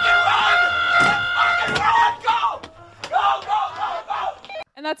 Let's fucking run. Let's fucking run. Go. Go, go, go, go.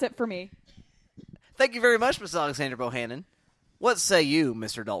 And that's it for me. Thank you very much, Miss Alexandra Bohannon. What say you,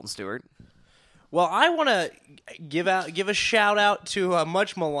 Mr. Dalton Stewart? Well, I want to give a shout out to a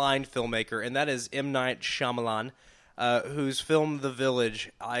much maligned filmmaker, and that is M. Night Shyamalan, whose film The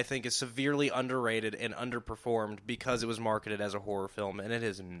Village I think is severely underrated and underperformed because it was marketed as a horror film, and it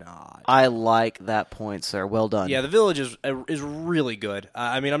is not. I like that point, sir. Well done. Yeah, The Village is really good.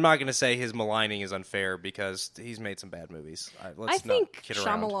 I'm not going to say his maligning is unfair because he's made some bad movies. I think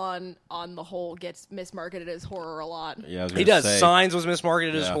Shyamalan, on the whole, gets mismarketed as horror a lot. Yeah, he does. Signs was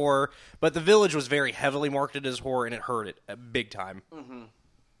mismarketed as horror, but The Village was very heavily marketed as horror, and it hurt it big time. Mm-hmm.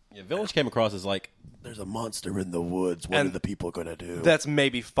 Yeah, Village came across as like, there's a monster in the woods. What are the people going to do? That's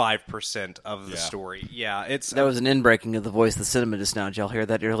maybe 5% of the story. Yeah, that was an inbreaking of the voice of the cinema just now. Did y'all hear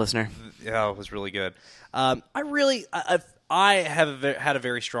that, dear listener? Yeah, it was really good. I have had a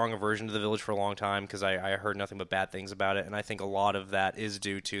very strong aversion to The Village for a long time because I heard nothing but bad things about it, and I think a lot of that is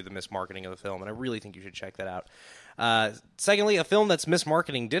due to the mismarketing of the film, and I really think you should check that out. Secondly, a film that's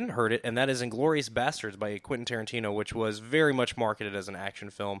mismarketing didn't hurt it, and that is Inglourious Basterds by Quentin Tarantino, which was very much marketed as an action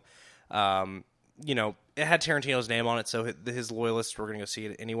film. It had Tarantino's name on it, so his loyalists were going to go see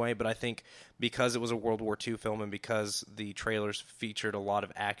it anyway, but I think because it was a World War II film and because the trailers featured a lot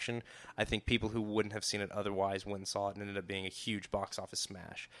of action, I think people who wouldn't have seen it otherwise went and saw it and ended up being a huge box office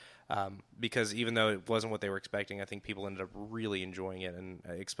smash. Because even though it wasn't what they were expecting, I think people ended up really enjoying it and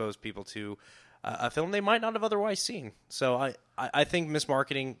exposed people to a film they might not have otherwise seen. So I think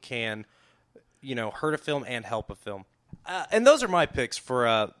mismarketing can, hurt a film and help a film. And those are my picks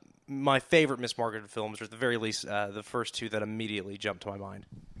for my favorite Miss Margaret films, or at the very least, the first two that immediately jumped to my mind.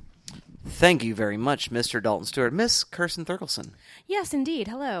 Thank you very much, Mr. Dalton Stewart. Miss Kirsten Thurkelson. Yes, indeed.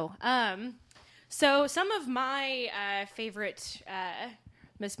 Hello. So some of my favorite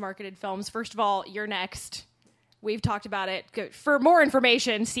mismarketed films. First of all, You're Next. We've talked about it. For more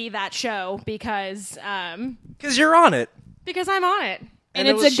information, see that show because you're on it. Because I'm on it. And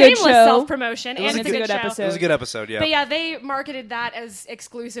it's a a good shameless show. self-promotion, It was and a it's a good good episode. It was a good episode, yeah. But yeah, they marketed that as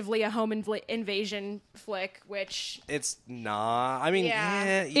exclusively a home invasion flick, which It's not. I mean,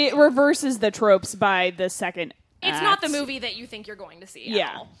 Yeah. It reverses the tropes by the second it's act. not the movie that you think you're going to see. At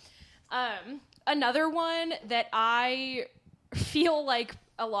Yeah. all. Another one that I feel like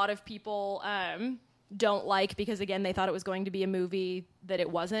a lot of people don't like because, again, they thought it was going to be a movie that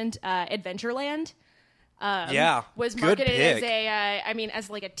it wasn't. Adventureland. Was good marketed as pick.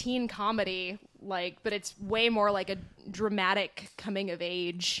 as like a teen comedy, but it's way more like a dramatic coming of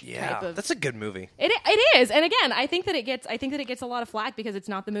age type of. That's a good movie. It is, and again, I think that it gets a lot of flack because it's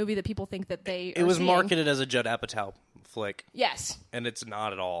not the movie that people think that they. It are was seeing. marketed as a Judd Apatow flick. Yes. And it's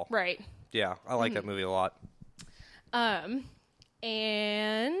not at all. Right. Yeah, I like that movie a lot. And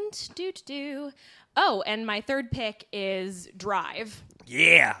my third pick is Drive.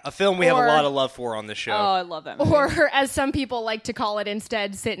 Yeah, a film we have a lot of love for on this show. Oh, I love that movie. Or, as some people like to call it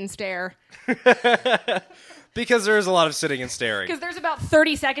instead, Sit and Stare. Because there is a lot of sitting and staring. Because there's about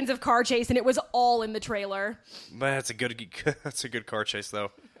 30 seconds of car chase, and it was all in the trailer. But that's a good car chase,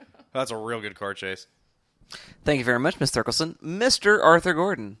 though. That's a real good car chase. Thank you very much, Miss Thurkelson. Mr. Arthur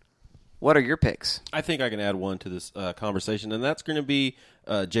Gordon, what are your picks? I think I can add one to this conversation, and that's going to be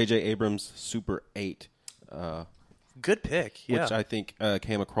J.J. Abrams' Super 8. Good pick, yeah. Which I think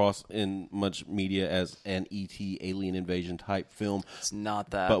came across in much media as an E.T. alien invasion type film. It's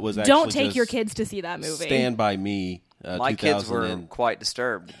not that. But was Don't actually take just your kids to see that movie. Stand By Me. My kids were quite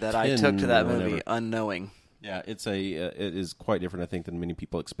disturbed that I took to that movie unknowing. Yeah, it is quite different, I think, than many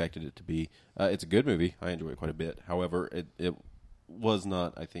people expected it to be. It's a good movie. I enjoy it quite a bit. However, it was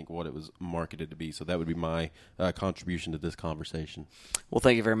not, I think, what it was marketed to be. So that would be my contribution to this conversation. Well,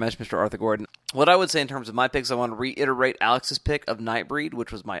 thank you very much, Mr. Arthur Gordon. What I would say in terms of my picks, I want to reiterate Alex's pick of Nightbreed,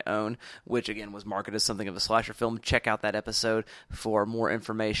 which was my own, which, again, was marketed as something of a slasher film. Check out that episode for more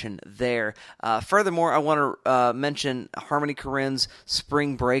information there. Furthermore, I want to mention Harmony Korine's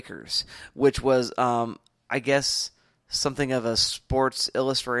Spring Breakers, which was, I guess, something of a Sports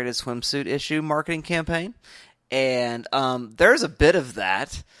Illustrated swimsuit issue marketing campaign. And there's a bit of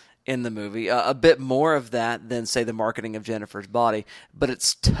that in the movie, a bit more of that than, say, the marketing of Jennifer's Body, but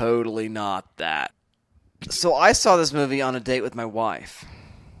it's totally not that. So I saw this movie on a date with my wife.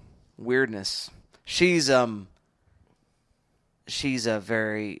 Weirdness. She's a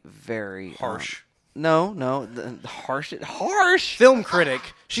very, very harsh. Harsh film critic.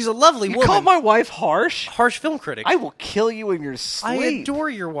 She's a lovely woman. You call my wife harsh? Harsh film critic. I will kill you in your sleep. I adore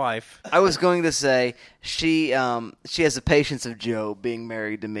your wife. I was going to say she has the patience of Job being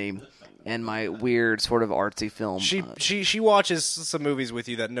married to me and my weird sort of artsy film. She watches some movies with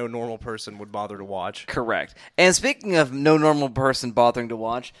you that no normal person would bother to watch. Correct. And speaking of no normal person bothering to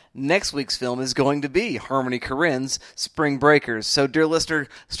watch, next week's film is going to be Harmony Korine's Spring Breakers. So, dear listener,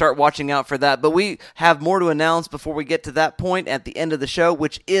 start watching out for that. But we have more to announce before we get to that point at the end of the show,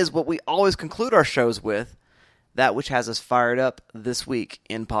 which is what we always conclude our shows with, that which has us fired up this week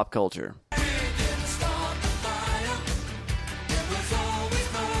in pop culture.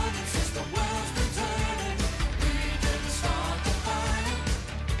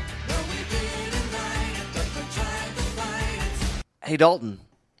 Hey, Dalton.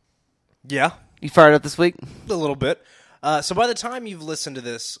 Yeah? You fired up this week? A little bit. So by the time you've listened to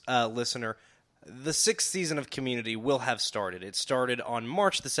this, listener, the 6th season of Community will have started. It started on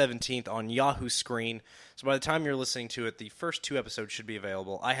March the 17th on Yahoo Screen. So by the time you're listening to it, the first 2 episodes should be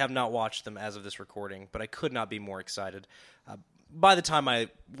available. I have not watched them as of this recording, but I could not be more excited. By the time I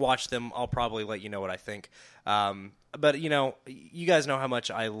watch them, I'll probably let you know what I think. But, you guys know how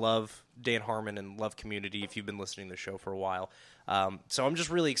much I love Dan Harmon and love Community if you've been listening to the show for a while. So I'm just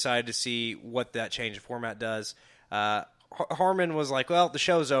really excited to see what that change of format does. Harmon was like, well, the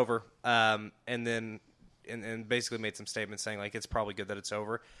show's over, and then basically made some statements saying, like, it's probably good that it's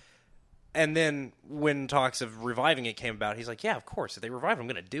over. And then when talks of reviving it came about, he's like, yeah, of course. If they revive it, I'm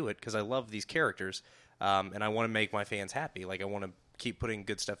going to do it because I love these characters, and I want to make my fans happy. Like, I want to keep putting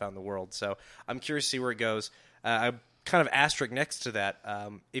good stuff out in the world. So I'm curious to see where it goes. I kind of asterisk next to that,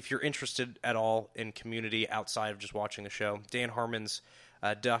 if you're interested at all in Community outside of just watching the show, Dan Harmon's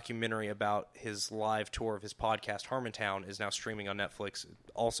documentary about his live tour of his podcast, Harmontown, is now streaming on Netflix,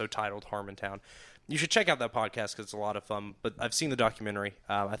 also titled Harmontown. You should check out that podcast because it's a lot of fun. But I've seen the documentary.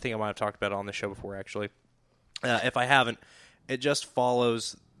 I think I might have talked about it on the show before, actually. If I haven't, it just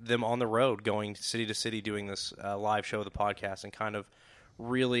follows them on the road, going city to city, doing this live show of the podcast, and kind of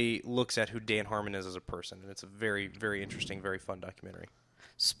really looks at who Dan Harmon is as a person. And it's a very, very interesting, very fun documentary.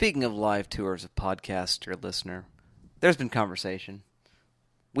 Speaking of live tours of podcasts, dear listener, there's been conversation.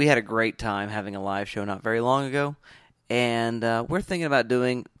 We had a great time having a live show not very long ago, and we're thinking about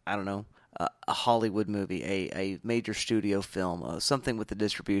doing, I don't know, a Hollywood movie, a major studio film, something with the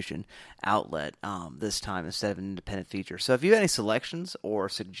distribution outlet this time instead of an independent feature. So if you have any selections or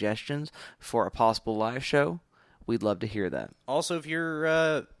suggestions for a possible live show, we'd love to hear that. Also, if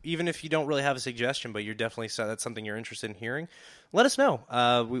you're even if you don't really have a suggestion, but you're definitely that's something you're interested in hearing, let us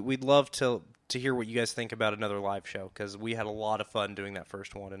know. We'd love to hear what you guys think about another live show, because we had a lot of fun doing that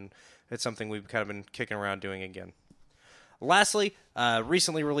first one, and it's something we've kind of been kicking around doing again. Lastly,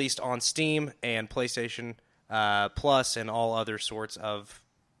 recently released on Steam and PlayStation Plus and all other sorts of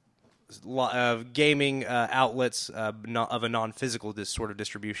gaming outlets of a non-physical sort of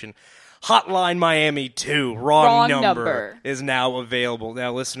distribution, Hotline Miami 2, Wrong Number, is now available.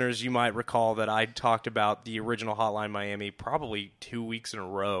 Now, listeners, you might recall that I talked about the original Hotline Miami probably 2 weeks in a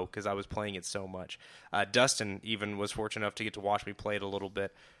row because I was playing it so much. Dustin even was fortunate enough to get to watch me play it a little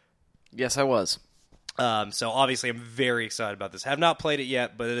bit. Yes, I was. So obviously I'm very excited about this. I have not played it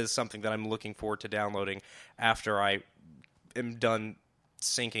yet, but it is something that I'm looking forward to downloading after I am done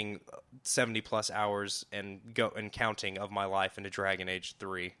sinking 70-plus hours and counting of my life into Dragon Age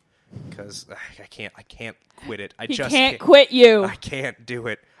 3. Because I can't quit it. I can't quit you. I can't do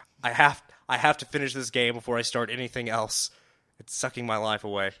it. I have to finish this game before I start anything else. It's sucking my life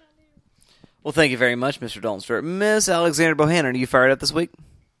away. Well, thank you very much, Mr. Dalton Stewart. Miss Alexander Bohannon, are you fired up this week?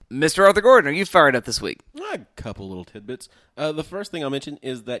 Mr. Arthur Gordon, are you fired up this week? A couple little tidbits. The first thing I'll mention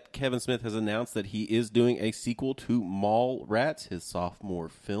is that Kevin Smith has announced that he is doing a sequel to Mallrats, his sophomore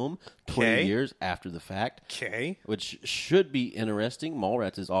film, 20 years after the fact. Okay. Which should be interesting.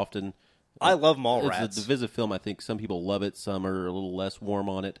 Mallrats is often... I love Mallrats. It's a divisive film. I think some people love it. Some are a little less warm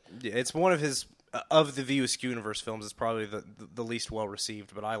on it. Yeah, it's one of his... Of the View Askew universe films, it's probably the least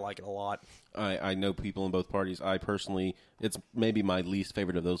well-received, but I like it a lot. I know people in both parties. I personally, it's maybe my least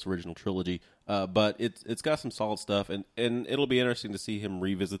favorite of those original trilogy, but it's got some solid stuff, and it'll be interesting to see him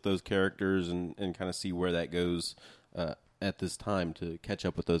revisit those characters and kind of see where that goes at this time to catch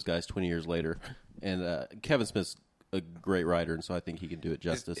up with those guys 20 years later. And Kevin Smith's a great writer, and so I think he can do it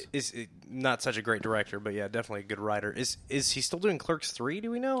justice. Is not such a great director, but yeah, definitely a good writer. Is he still doing Clerks 3,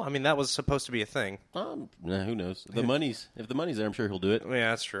 do we know? I mean, that was supposed to be a thing. Who knows? If the money's there, I'm sure he'll do it.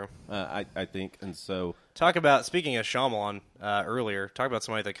 Yeah, that's true. I think, and so... Speaking of Shyamalan earlier, talk about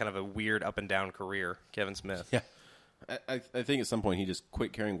somebody that kind of a weird up-and-down career, Kevin Smith. Yeah. I think at some point he just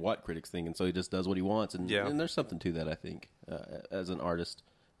quit caring what critics think, and so he just does what he wants, and there's something to that, I think, as an artist.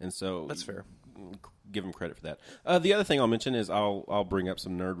 And so that's fair. Give him credit for that. The other thing I'll mention is I'll bring up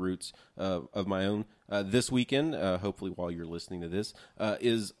some nerd roots of my own. This weekend, hopefully while you're listening to this,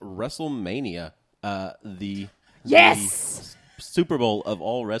 is WrestleMania. The Super Bowl of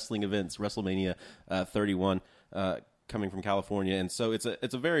all wrestling events, WrestleMania 31, coming from California, and so it's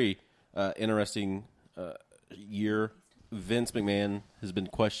a very interesting year. Vince McMahon has been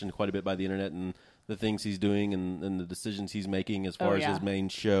questioned quite a bit by the internet and the things he's doing and the decisions he's making as far as his main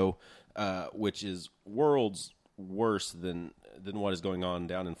show, which is worlds worse than what is going on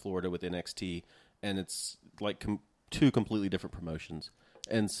down in Florida with NXT, and it's like two completely different promotions.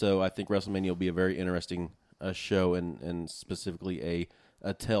 And so I think WrestleMania will be a very interesting show and specifically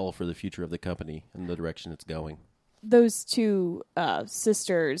a tell for the future of the company and the direction it's going. Those two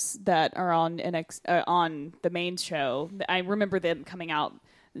sisters that are on on the main show, I remember them coming out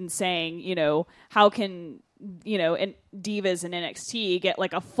and saying, how can, and Divas and NXT get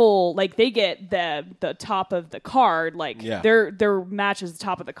like a full, like they get the top of the card, like their match is the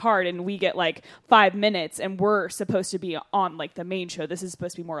top of the card, and we get like 5 minutes, and we're supposed to be on like the main show. This is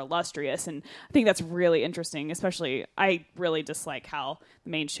supposed to be more illustrious, and I think that's really interesting. Especially, I really dislike how the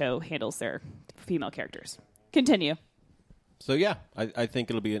main show handles their female characters. Continue. So yeah, I think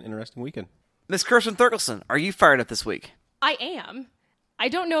it'll be an interesting weekend. Miss Kirsten Thurkelson, are you fired up this week? I am. I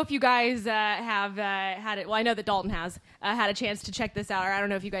don't know if you guys have had it. Well, I know that Dalton has had a chance to check this out. Or I don't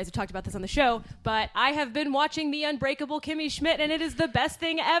know if you guys have talked about this on the show, but I have been watching The Unbreakable Kimmy Schmidt, and it is the best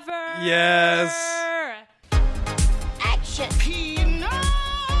thing ever. Yes. Action.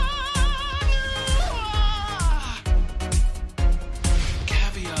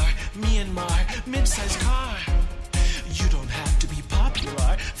 Caviar, Myanmar, mid-sized car. You don't have to be popular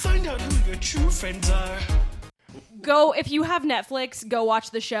Find out who your true friends are. Go, if you have Netflix, go watch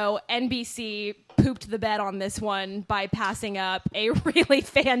the show. NBC pooped the bed on this one by passing up a really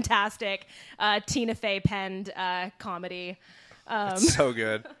fantastic Tina Fey penned comedy. It's so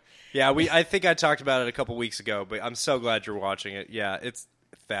good. Yeah, I think I talked about it a couple weeks ago, but I'm so glad you're watching it. Yeah, it's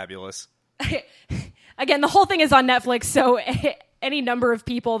fabulous. Again, the whole thing is on Netflix, so any number of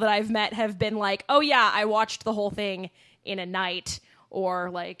people that I've met have been like, oh yeah, I watched the whole thing in a night,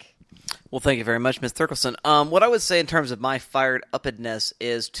 or like... Well, thank you very much, Ms. Thurkelson. What I would say in terms of my fired uppedness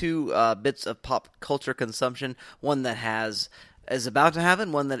is two bits of pop culture consumption. One that is about to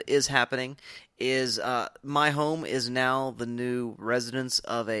happen, one that is happening, is my home is now the new residence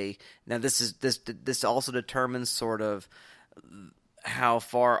of a... Now, this also determines sort of how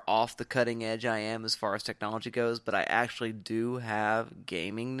far off the cutting edge I am as far as technology goes, but I actually do have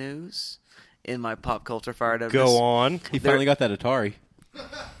gaming news in my pop culture fired uppedness. Go on. He finally got that Atari.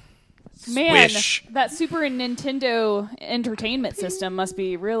 Man, Swish. that Super Nintendo Entertainment System must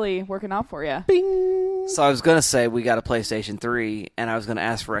be really working out for you. Bing. So I was going to say we got a PlayStation 3, and I was going to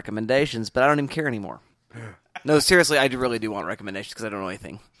ask for recommendations, but I don't even care anymore. No, seriously, I really do want recommendations because I don't know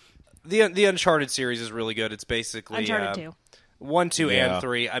anything. The Uncharted series is really good. It's basically... Uncharted 2. 1, 2, Yeah. and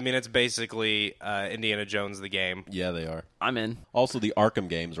 3. I mean, it's basically Indiana Jones the game. Yeah, they are. I'm in. Also, the Arkham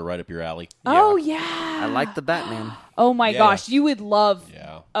games are right up your alley. Oh, yeah. I like the Batman. Oh, my Yeah. gosh. You would love...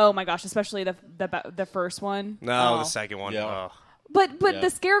 Yeah. Oh, my gosh. Especially the first one. No, Oh. the second one. Yeah. Oh. But Yeah.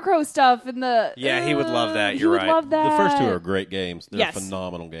 the Scarecrow stuff and the... Yeah, he would love that. He You're would right. love that. The first two are great games. They're Yes.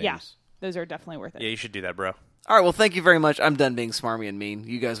 phenomenal games. Yeah. Those are definitely worth it. Yeah, you should do that, bro. All right, well, thank you very much. I'm done being smarmy and mean.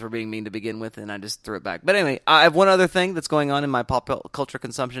 You guys were being mean to begin with, and I just threw it back. But anyway, I have one other thing that's going on in my pop culture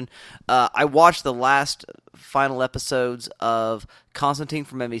consumption. I watched the last final episodes of Constantine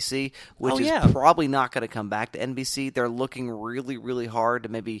from NBC, which is probably not going to come back to NBC. They're looking really, really hard to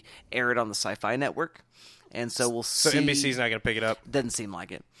maybe air it on the Sci-Fi Network. And so we'll see. So NBC's not going to pick it up? Doesn't seem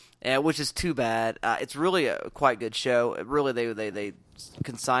like it, which is too bad. It's really a quite good show. Really, they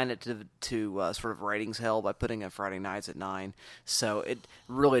consign it to sort of ratings hell by putting it Friday nights at 9. So it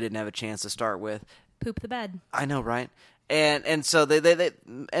really didn't have a chance to start with. Poop the bed. I know, right? And so they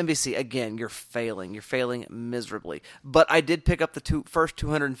NBC, again, you're failing miserably. But I did pick up the first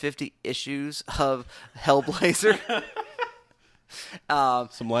 250 issues of Hellblazer.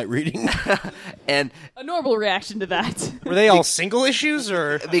 Some light reading. And a normal reaction to that. Were they all single issues,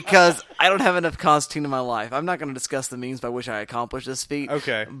 or because I don't have enough Constantine in my life? I'm not going to discuss the means by which I accomplished this feat.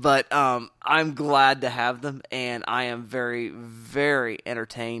 Okay, but I'm glad to have them, and I am very, very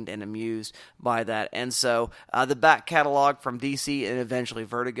entertained and amused by that. And so the back catalog from DC and eventually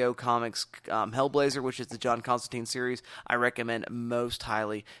Vertigo Comics, Hellblazer, which is the John Constantine series, I recommend most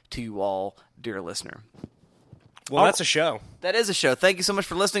highly to you all, dear listener. Well, that's a show. That is a show. Thank you so much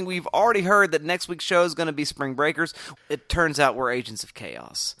for listening. We've already heard that next week's show is going to be Spring Breakers. It turns out we're agents of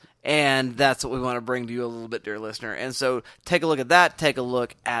chaos. And that's what we want to bring to you a little bit, dear listener. And so take a look at that. Take a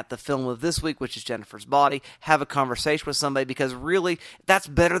look at the film of this week, which is Jennifer's Body. Have a conversation with somebody, because really, that's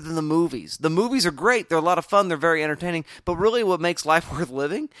better than the movies. The movies are great. They're a lot of fun. They're very entertaining. But really what makes life worth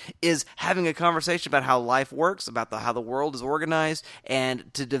living is having a conversation about how life works, about how the world is organized,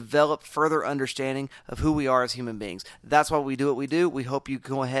 and to develop further understanding of who we are as human beings. That's why we do what we do. We hope you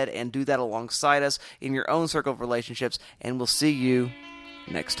go ahead and do that alongside us in your own circle of relationships, and we'll see you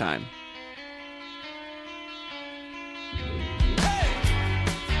next time.